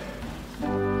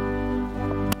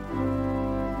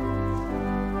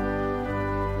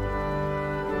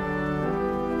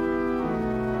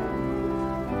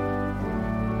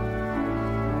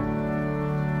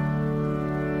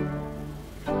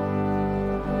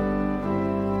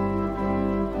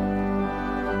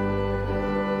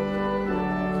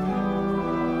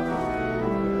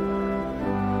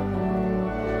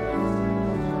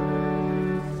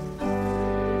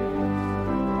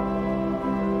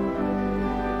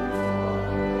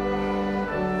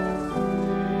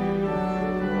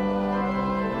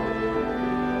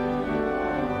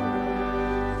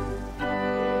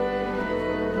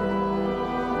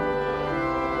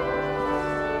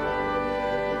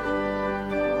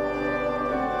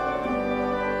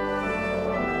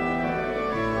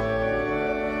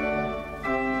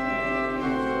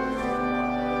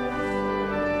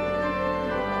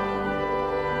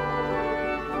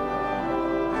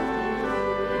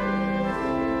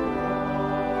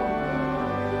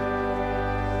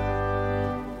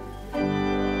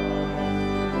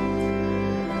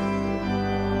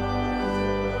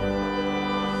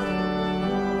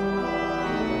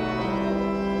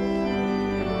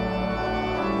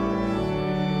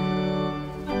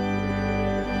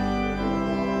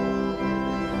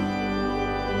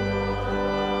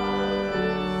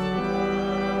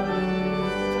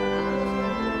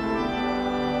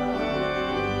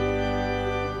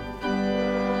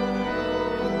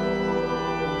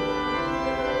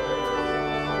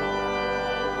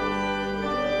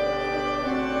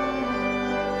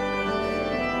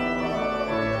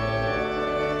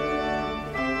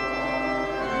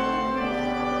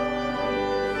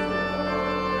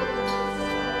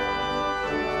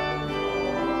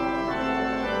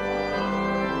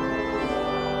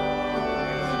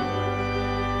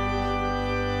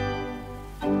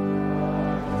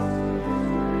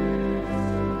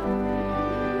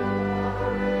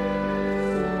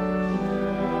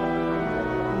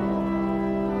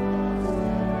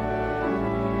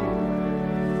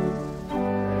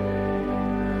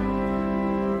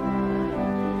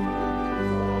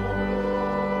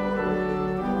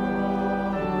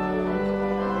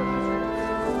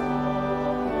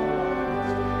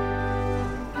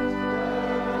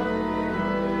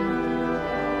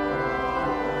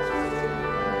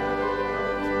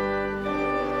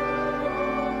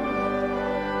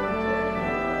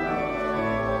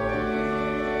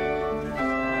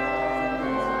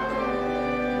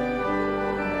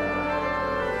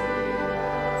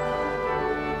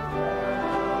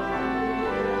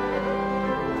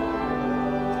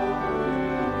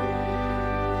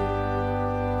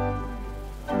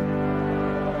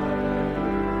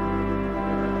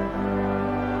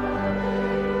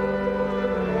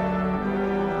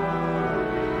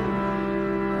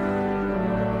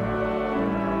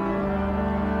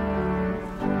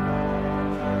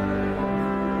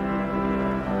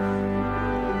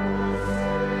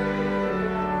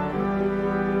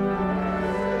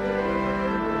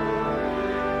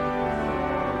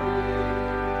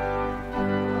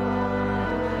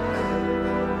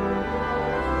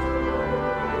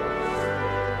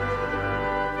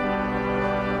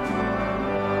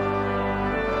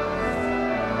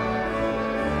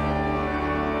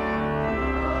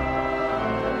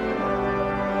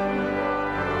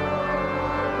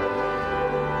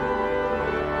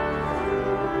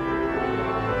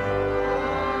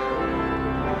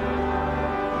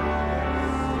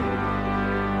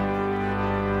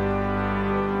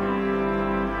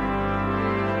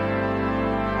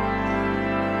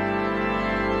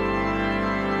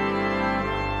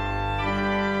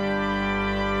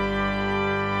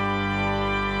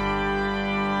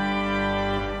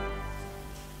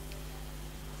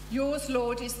 Yours,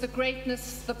 Lord, is the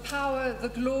greatness, the power, the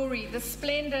glory, the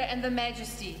splendor, and the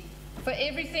majesty. For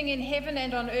everything in heaven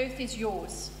and on earth is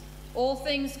yours. All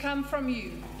things come from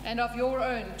you, and of your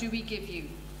own do we give you.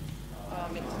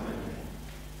 Amen.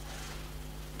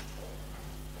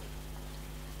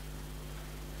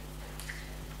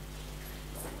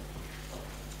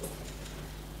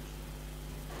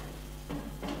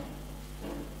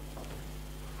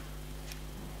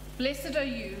 Blessed are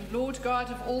you, Lord God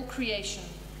of all creation.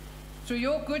 Through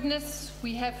your goodness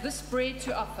we have this bread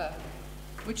to offer,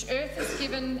 which earth has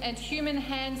given and human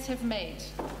hands have made.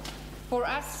 For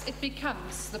us it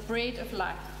becomes the bread of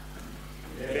life.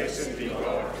 Blessed be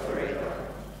God forever.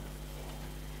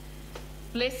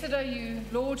 Blessed are you,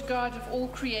 Lord God of all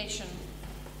creation.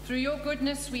 Through your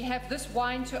goodness we have this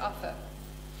wine to offer,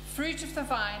 fruit of the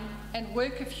vine and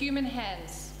work of human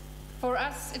hands. For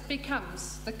us it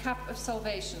becomes the cup of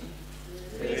salvation.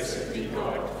 Blessed be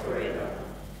God forever.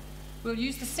 We'll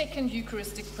use the second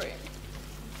Eucharistic prayer.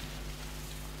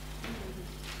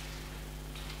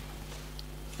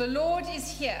 The Lord is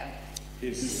here.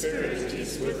 His Spirit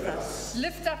is with us.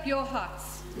 Lift up your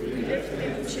hearts. We lift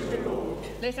them to the Lord.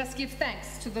 Let us give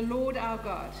thanks to the Lord our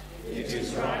God. It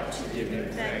is right to give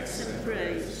him thanks and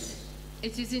praise.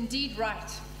 It is indeed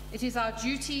right. It is our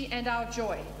duty and our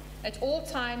joy, at all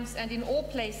times and in all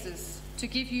places, to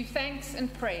give you thanks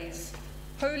and praise,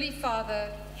 Holy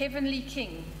Father, Heavenly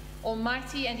King,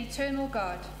 Almighty and eternal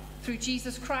God, through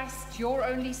Jesus Christ, your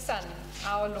only Son,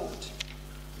 our Lord.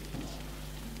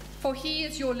 For he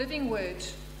is your living word.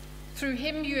 Through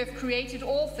him you have created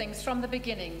all things from the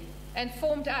beginning, and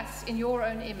formed us in your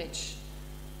own image.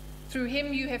 Through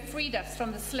him you have freed us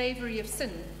from the slavery of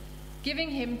sin, giving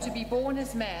him to be born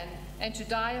as man and to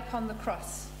die upon the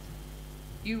cross.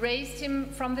 You raised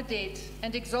him from the dead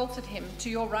and exalted him to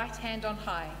your right hand on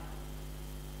high.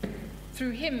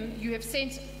 Through him you have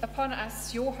sent upon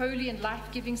us your holy and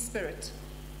life-giving Spirit,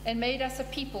 and made us a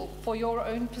people for your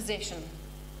own possession.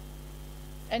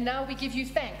 And now we give you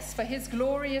thanks for his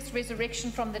glorious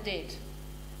resurrection from the dead.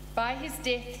 By his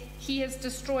death he has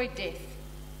destroyed death,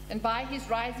 and by his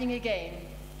rising again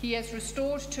he has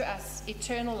restored to us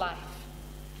eternal life.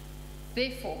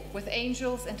 Therefore, with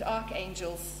angels and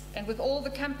archangels, and with all the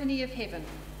company of heaven,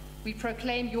 we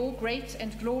proclaim your great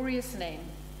and glorious name,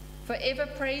 forever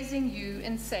praising you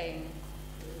and saying,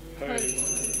 Holy,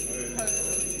 holy,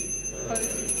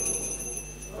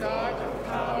 holy, God of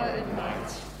power and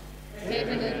might,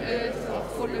 heaven and earth are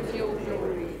full of your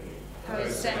glory.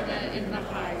 Hosanna in the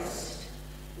highest.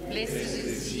 Blessed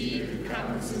is he who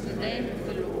comes in the name of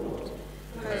the Lord.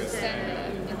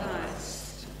 Hosanna in the highest.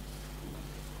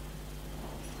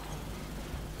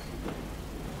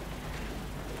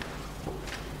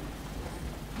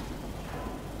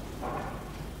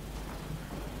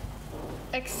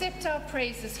 Accept our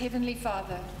praises, Heavenly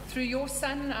Father, through your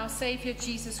Son, our Saviour,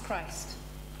 Jesus Christ.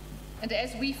 And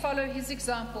as we follow his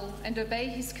example and obey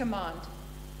his command,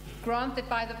 grant that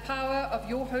by the power of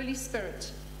your Holy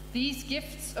Spirit, these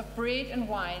gifts of bread and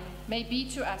wine may be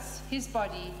to us his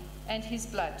body and his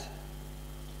blood,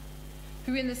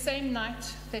 who in the same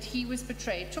night that he was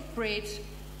betrayed took bread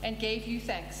and gave you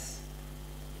thanks.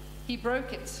 He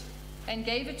broke it and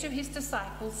gave it to his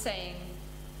disciples, saying,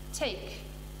 Take,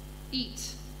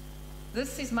 eat.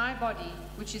 This is my body,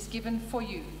 which is given for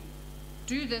you.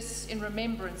 Do this in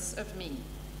remembrance of me.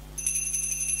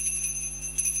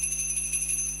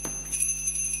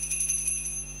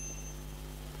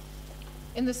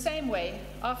 In the same way,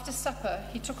 after supper,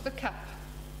 he took the cup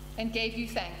and gave you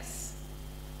thanks.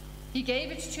 He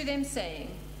gave it to them,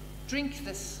 saying, Drink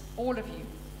this, all of you.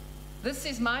 This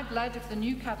is my blood of the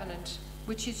new covenant,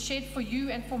 which is shed for you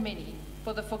and for many,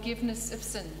 for the forgiveness of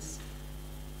sins.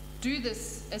 Do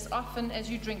this as often as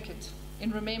you drink it, in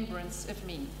remembrance of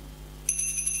me.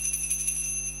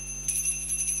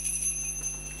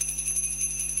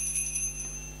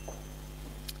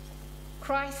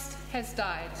 Christ has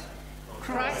died.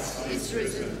 Christ is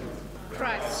risen.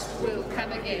 Christ will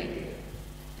come again.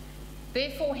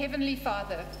 Therefore, Heavenly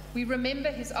Father, we remember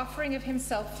his offering of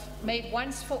himself made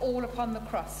once for all upon the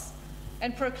cross,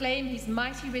 and proclaim his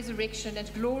mighty resurrection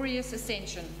and glorious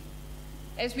ascension.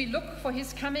 As we look for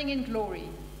his coming in glory,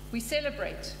 we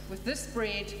celebrate with this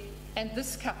bread and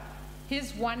this cup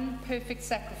his one perfect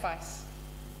sacrifice.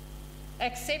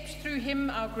 Accept through him,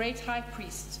 our great high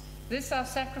priest, this our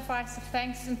sacrifice of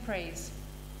thanks and praise.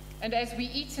 And as we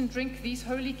eat and drink these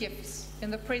holy gifts in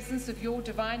the presence of your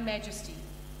divine majesty,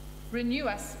 renew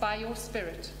us by your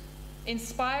Spirit,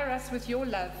 inspire us with your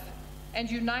love,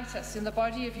 and unite us in the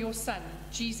body of your Son,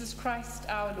 Jesus Christ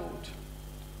our Lord.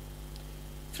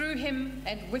 Through him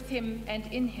and with him and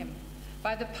in him,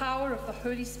 by the power of the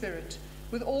Holy Spirit,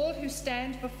 with all who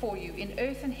stand before you in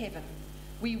earth and heaven,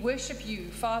 we worship you,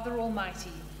 Father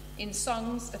Almighty, in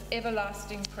songs of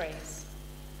everlasting praise.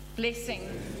 Blessing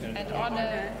and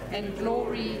honor and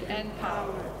glory and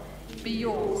power be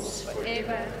yours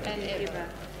forever and ever.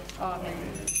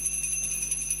 Amen.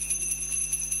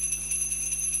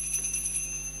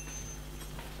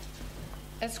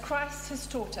 As Christ has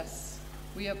taught us,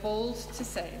 we are bold to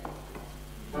say,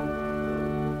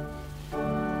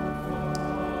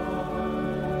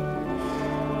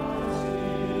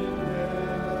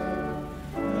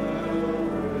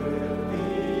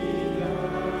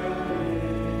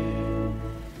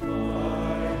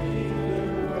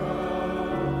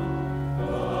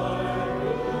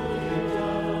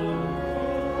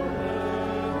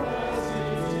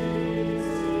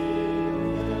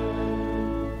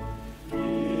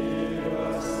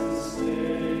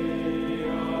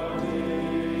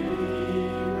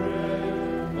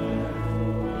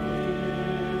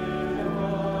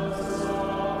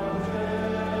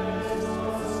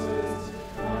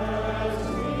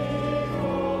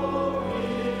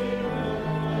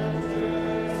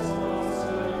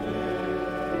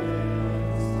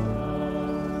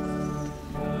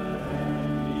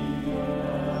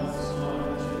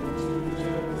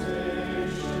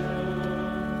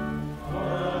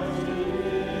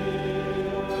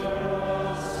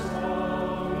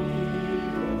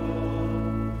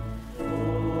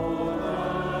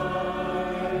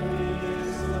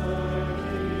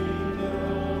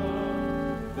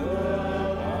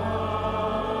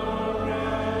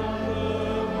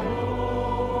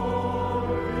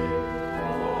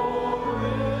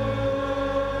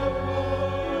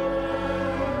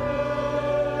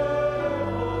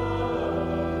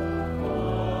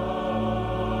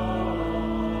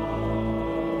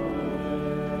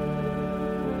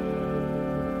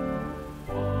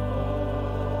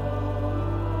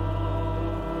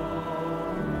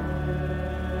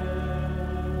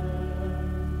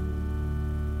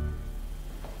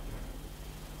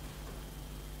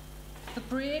 the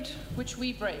bread which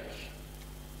we break,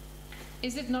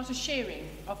 is it not a sharing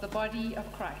of the body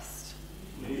of Christ?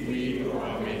 We who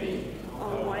are many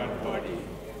are one body,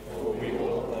 for we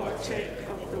all partake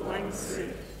of the one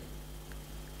Spirit.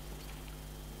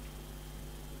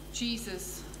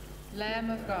 Jesus, Lamb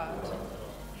of God,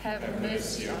 have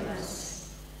mercy on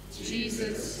us.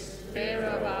 Jesus, bearer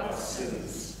of our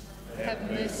sins, have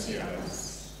mercy on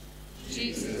us.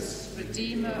 Jesus,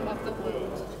 Redeemer of the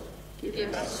world,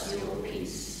 give us your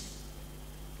peace.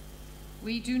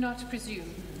 We do not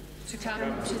presume to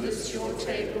come to this your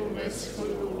table, merciful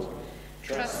Lord,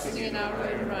 trusting in our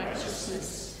own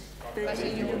righteousness, but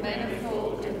in your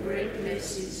manifold and great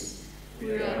mercies.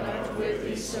 We are not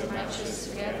worthy so much as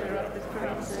to gather up the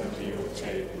crumbs under your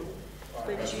table,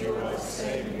 but you are the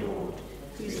same Lord,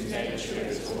 whose nature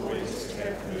is always to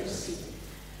have mercy.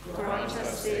 Grant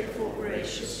us therefore,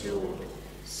 gracious Lord,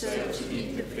 so to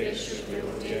eat the flesh of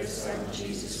your dear Son,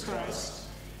 Jesus Christ,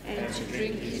 and to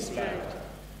drink his blood,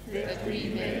 that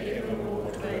we may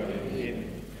evermore dwell in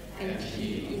him, and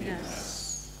he in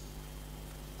us.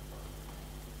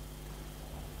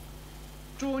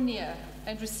 Draw near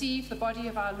and receive the body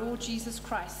of our Lord Jesus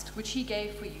Christ, which he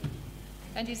gave for you,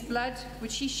 and his blood,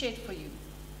 which he shed for you.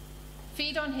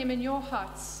 Feed on him in your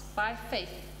hearts by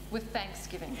faith with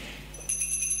thanksgiving.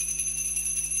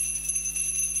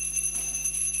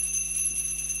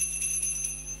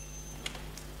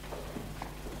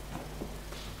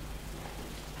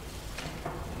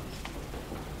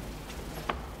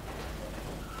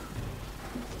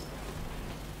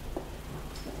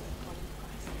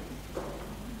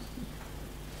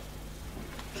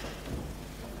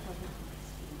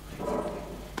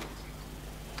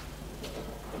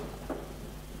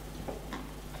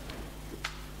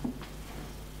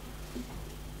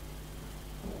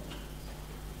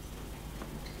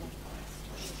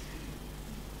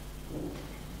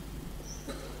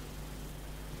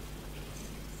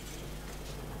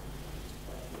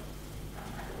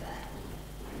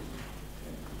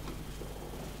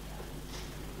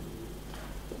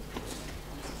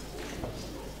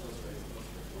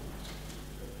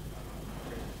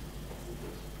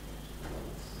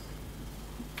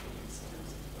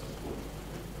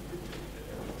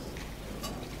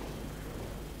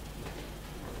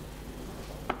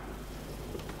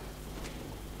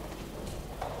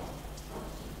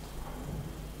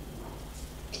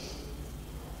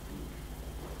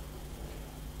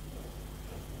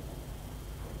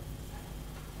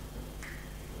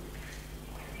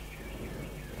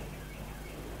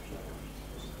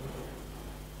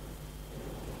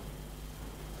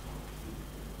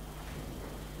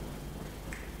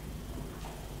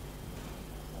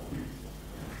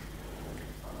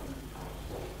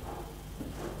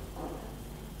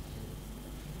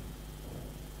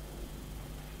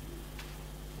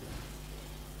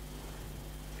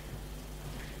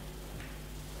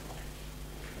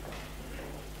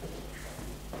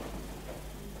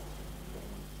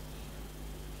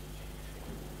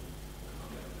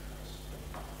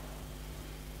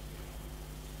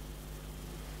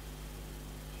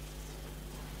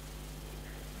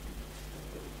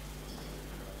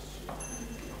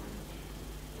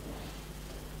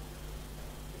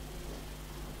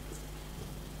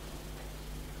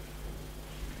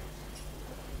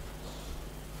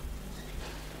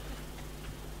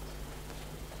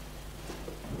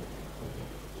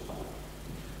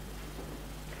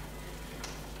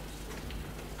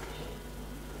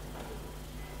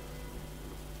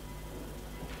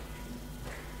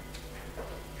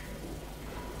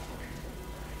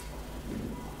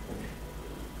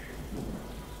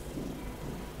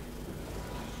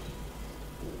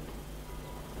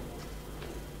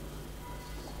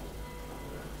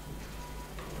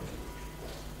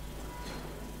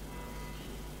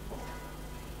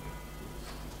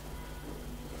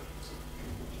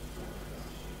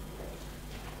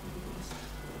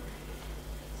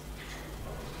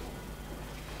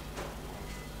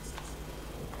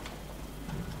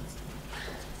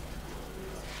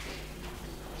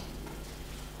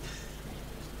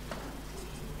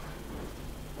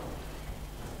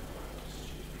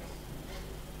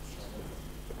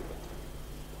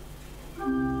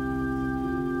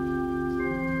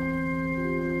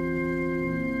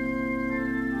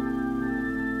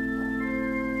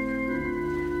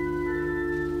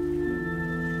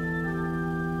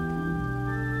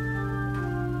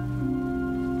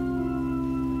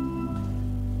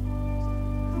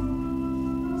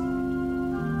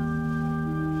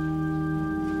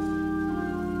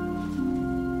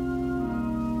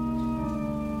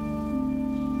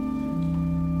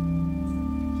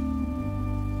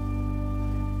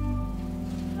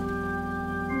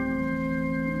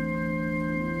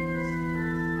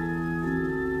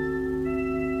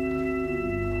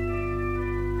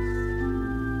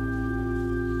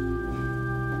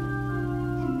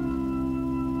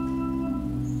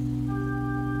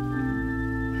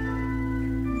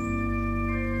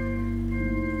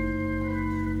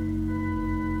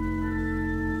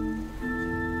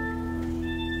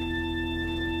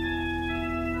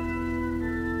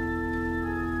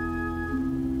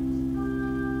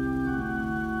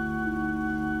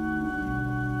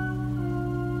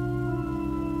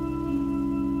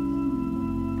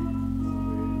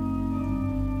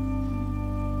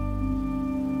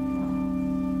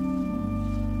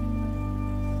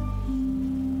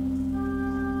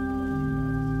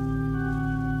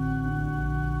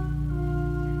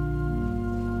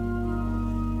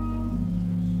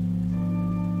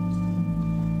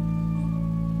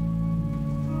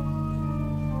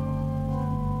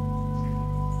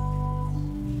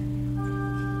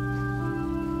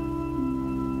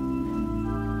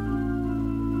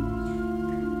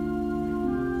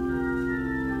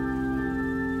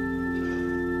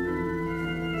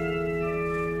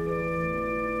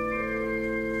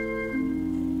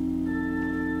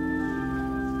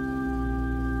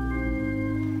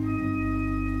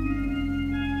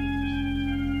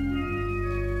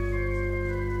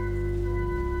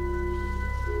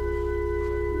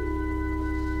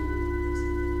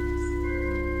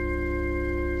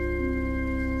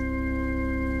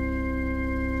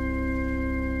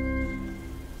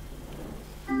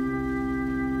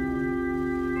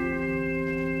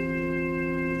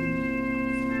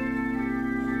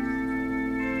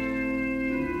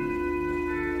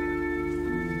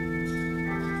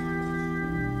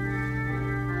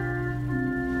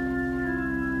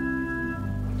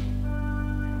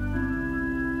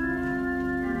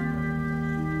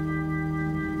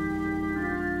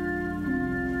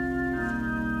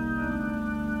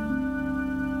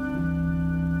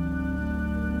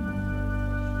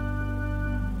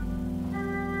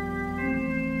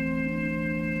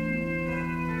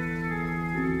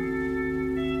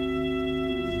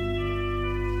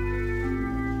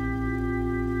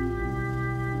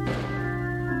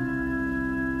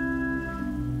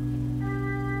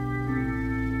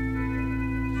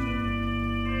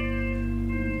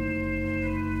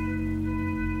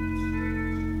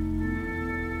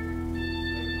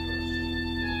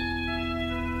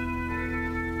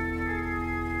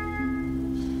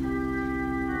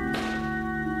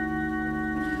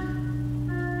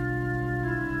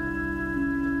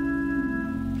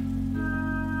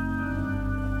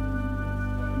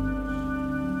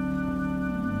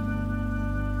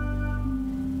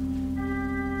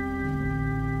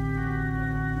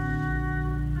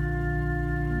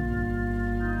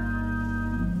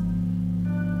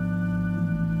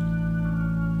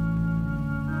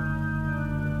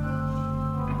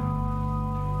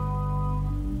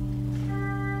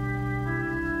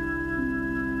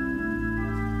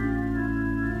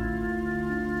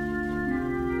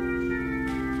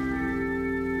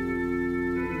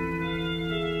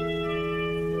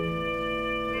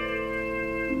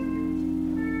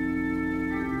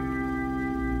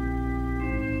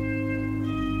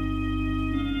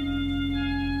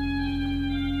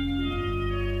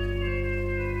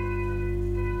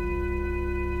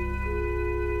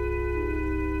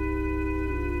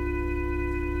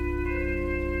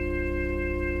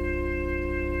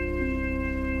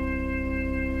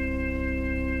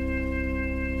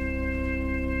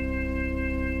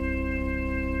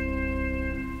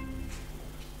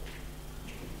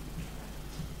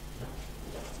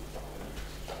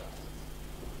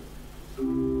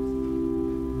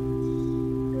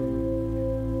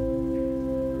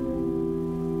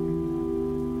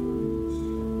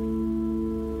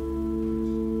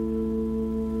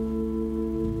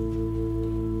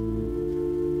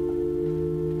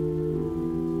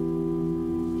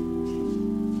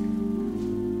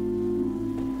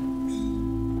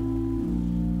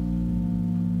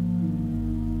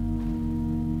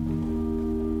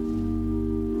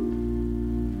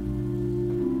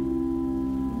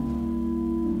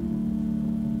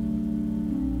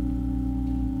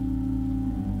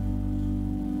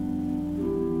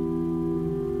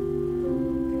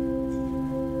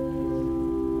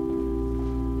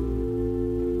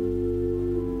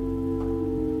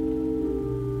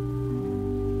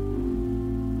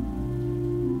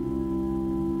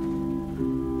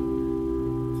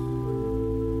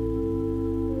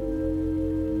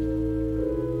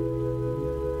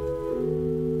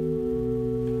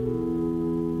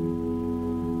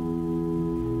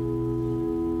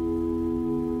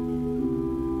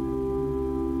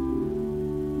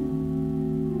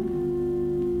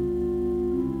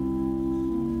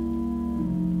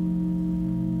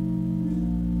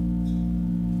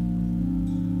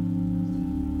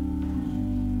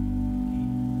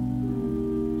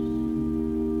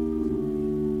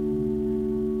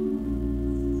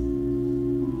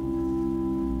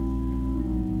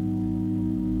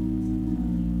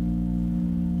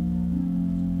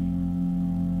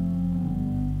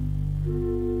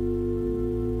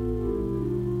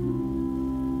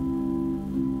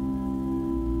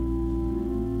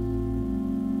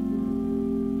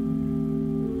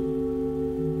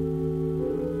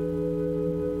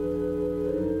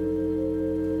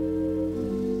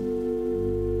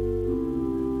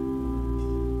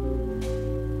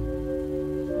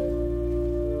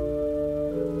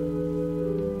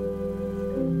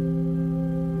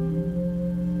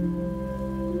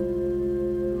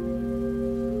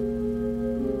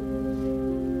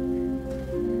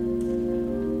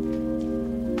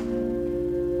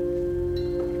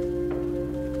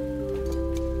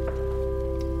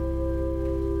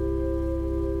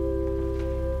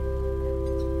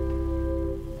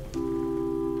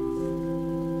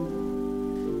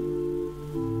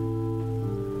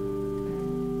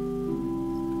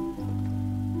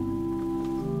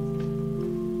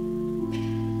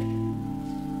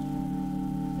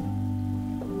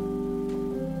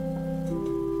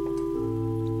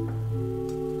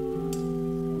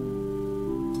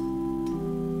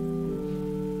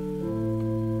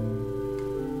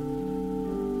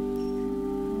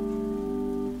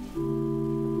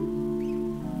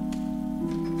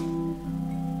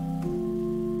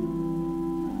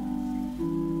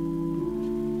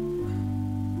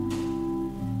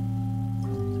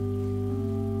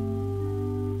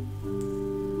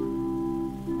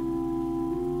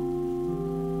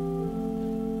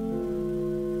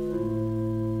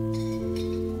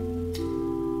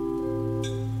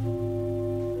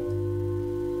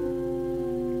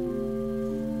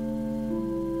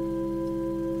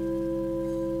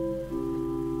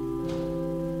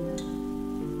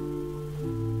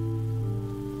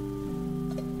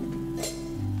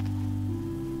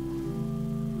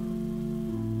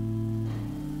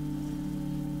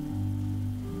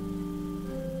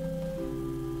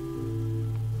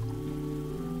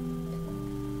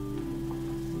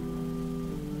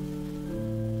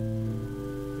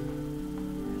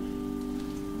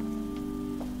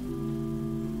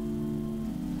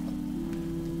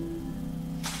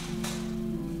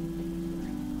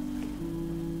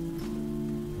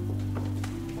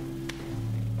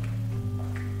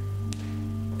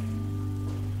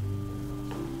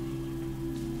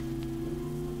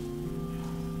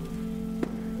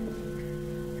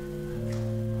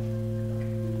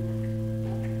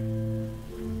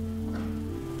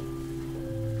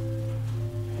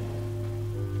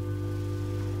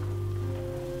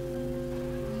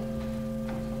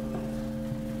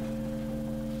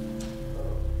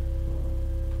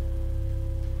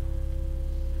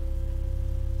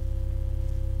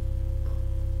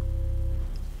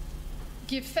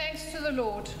 Give thanks to the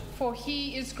Lord, for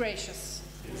he is gracious.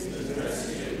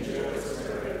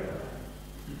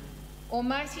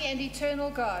 Almighty and eternal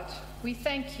God, we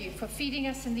thank you for feeding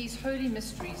us in these holy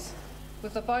mysteries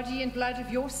with the body and blood of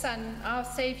your Son, our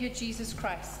Saviour Jesus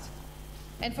Christ,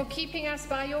 and for keeping us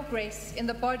by your grace in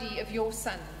the body of your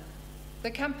Son,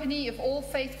 the company of all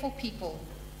faithful people.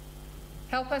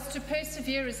 Help us to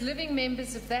persevere as living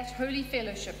members of that holy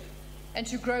fellowship, and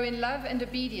to grow in love and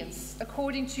obedience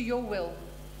according to your will,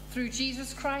 through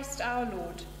Jesus Christ our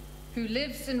Lord, who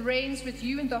lives and reigns with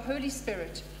you in the Holy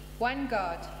Spirit, one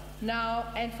God, now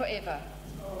and forever.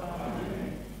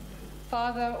 Amen.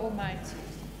 Father Almighty,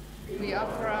 we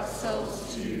offer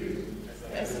ourselves to you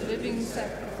as a living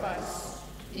sacrifice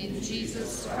in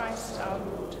Jesus Christ our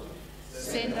Lord.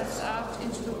 Send us out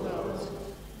into the world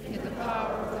in the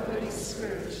power of the Holy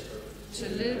Spirit to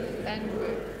live and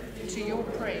work to your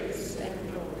praise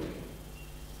and glory.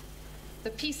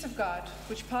 The peace of God,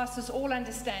 which passes all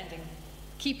understanding,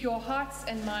 keep your hearts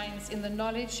and minds in the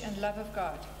knowledge and love of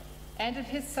God and of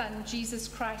his Son, Jesus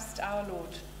Christ our Lord.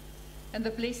 And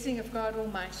the blessing of God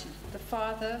Almighty, the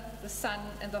Father, the Son,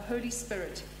 and the Holy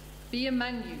Spirit be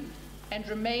among you and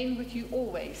remain with you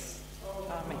always.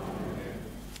 Amen.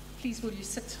 Please will you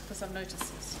sit for some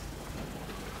notices.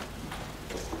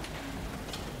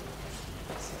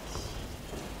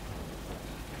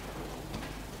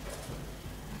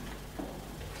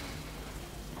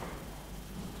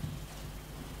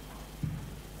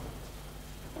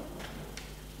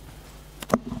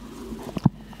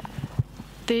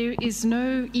 There is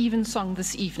no evensong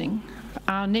this evening.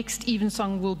 Our next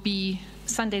evensong will be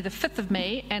Sunday the 5th of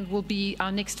May and will be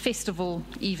our next festival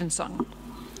evensong.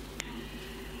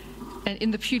 And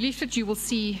in the pew leaflet you will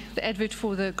see the advert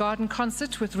for the garden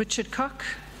concert with Richard Koch,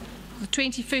 the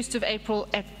 21st of April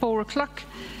at 4 o'clock.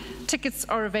 Tickets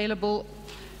are available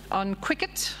on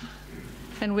Quicket,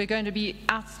 and we're going to be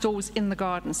outdoors in the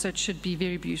garden, so it should be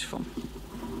very beautiful.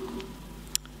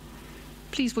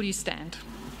 Please will you stand?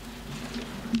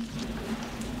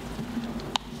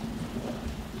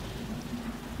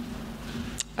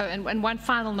 Oh, and one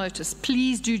final notice.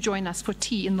 Please do join us for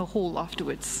tea in the hall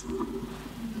afterwards.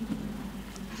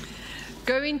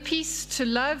 Go in peace to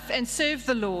love and serve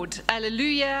the Lord.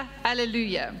 Alleluia,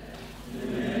 alleluia.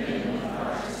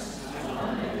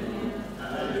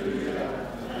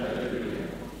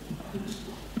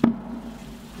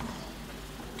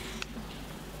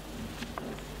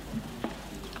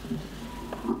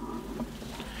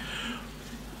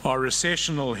 Our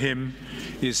recessional hymn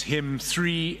is hymn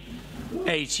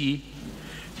 380,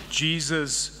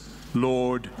 Jesus,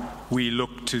 Lord, we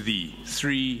look to thee,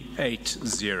 380.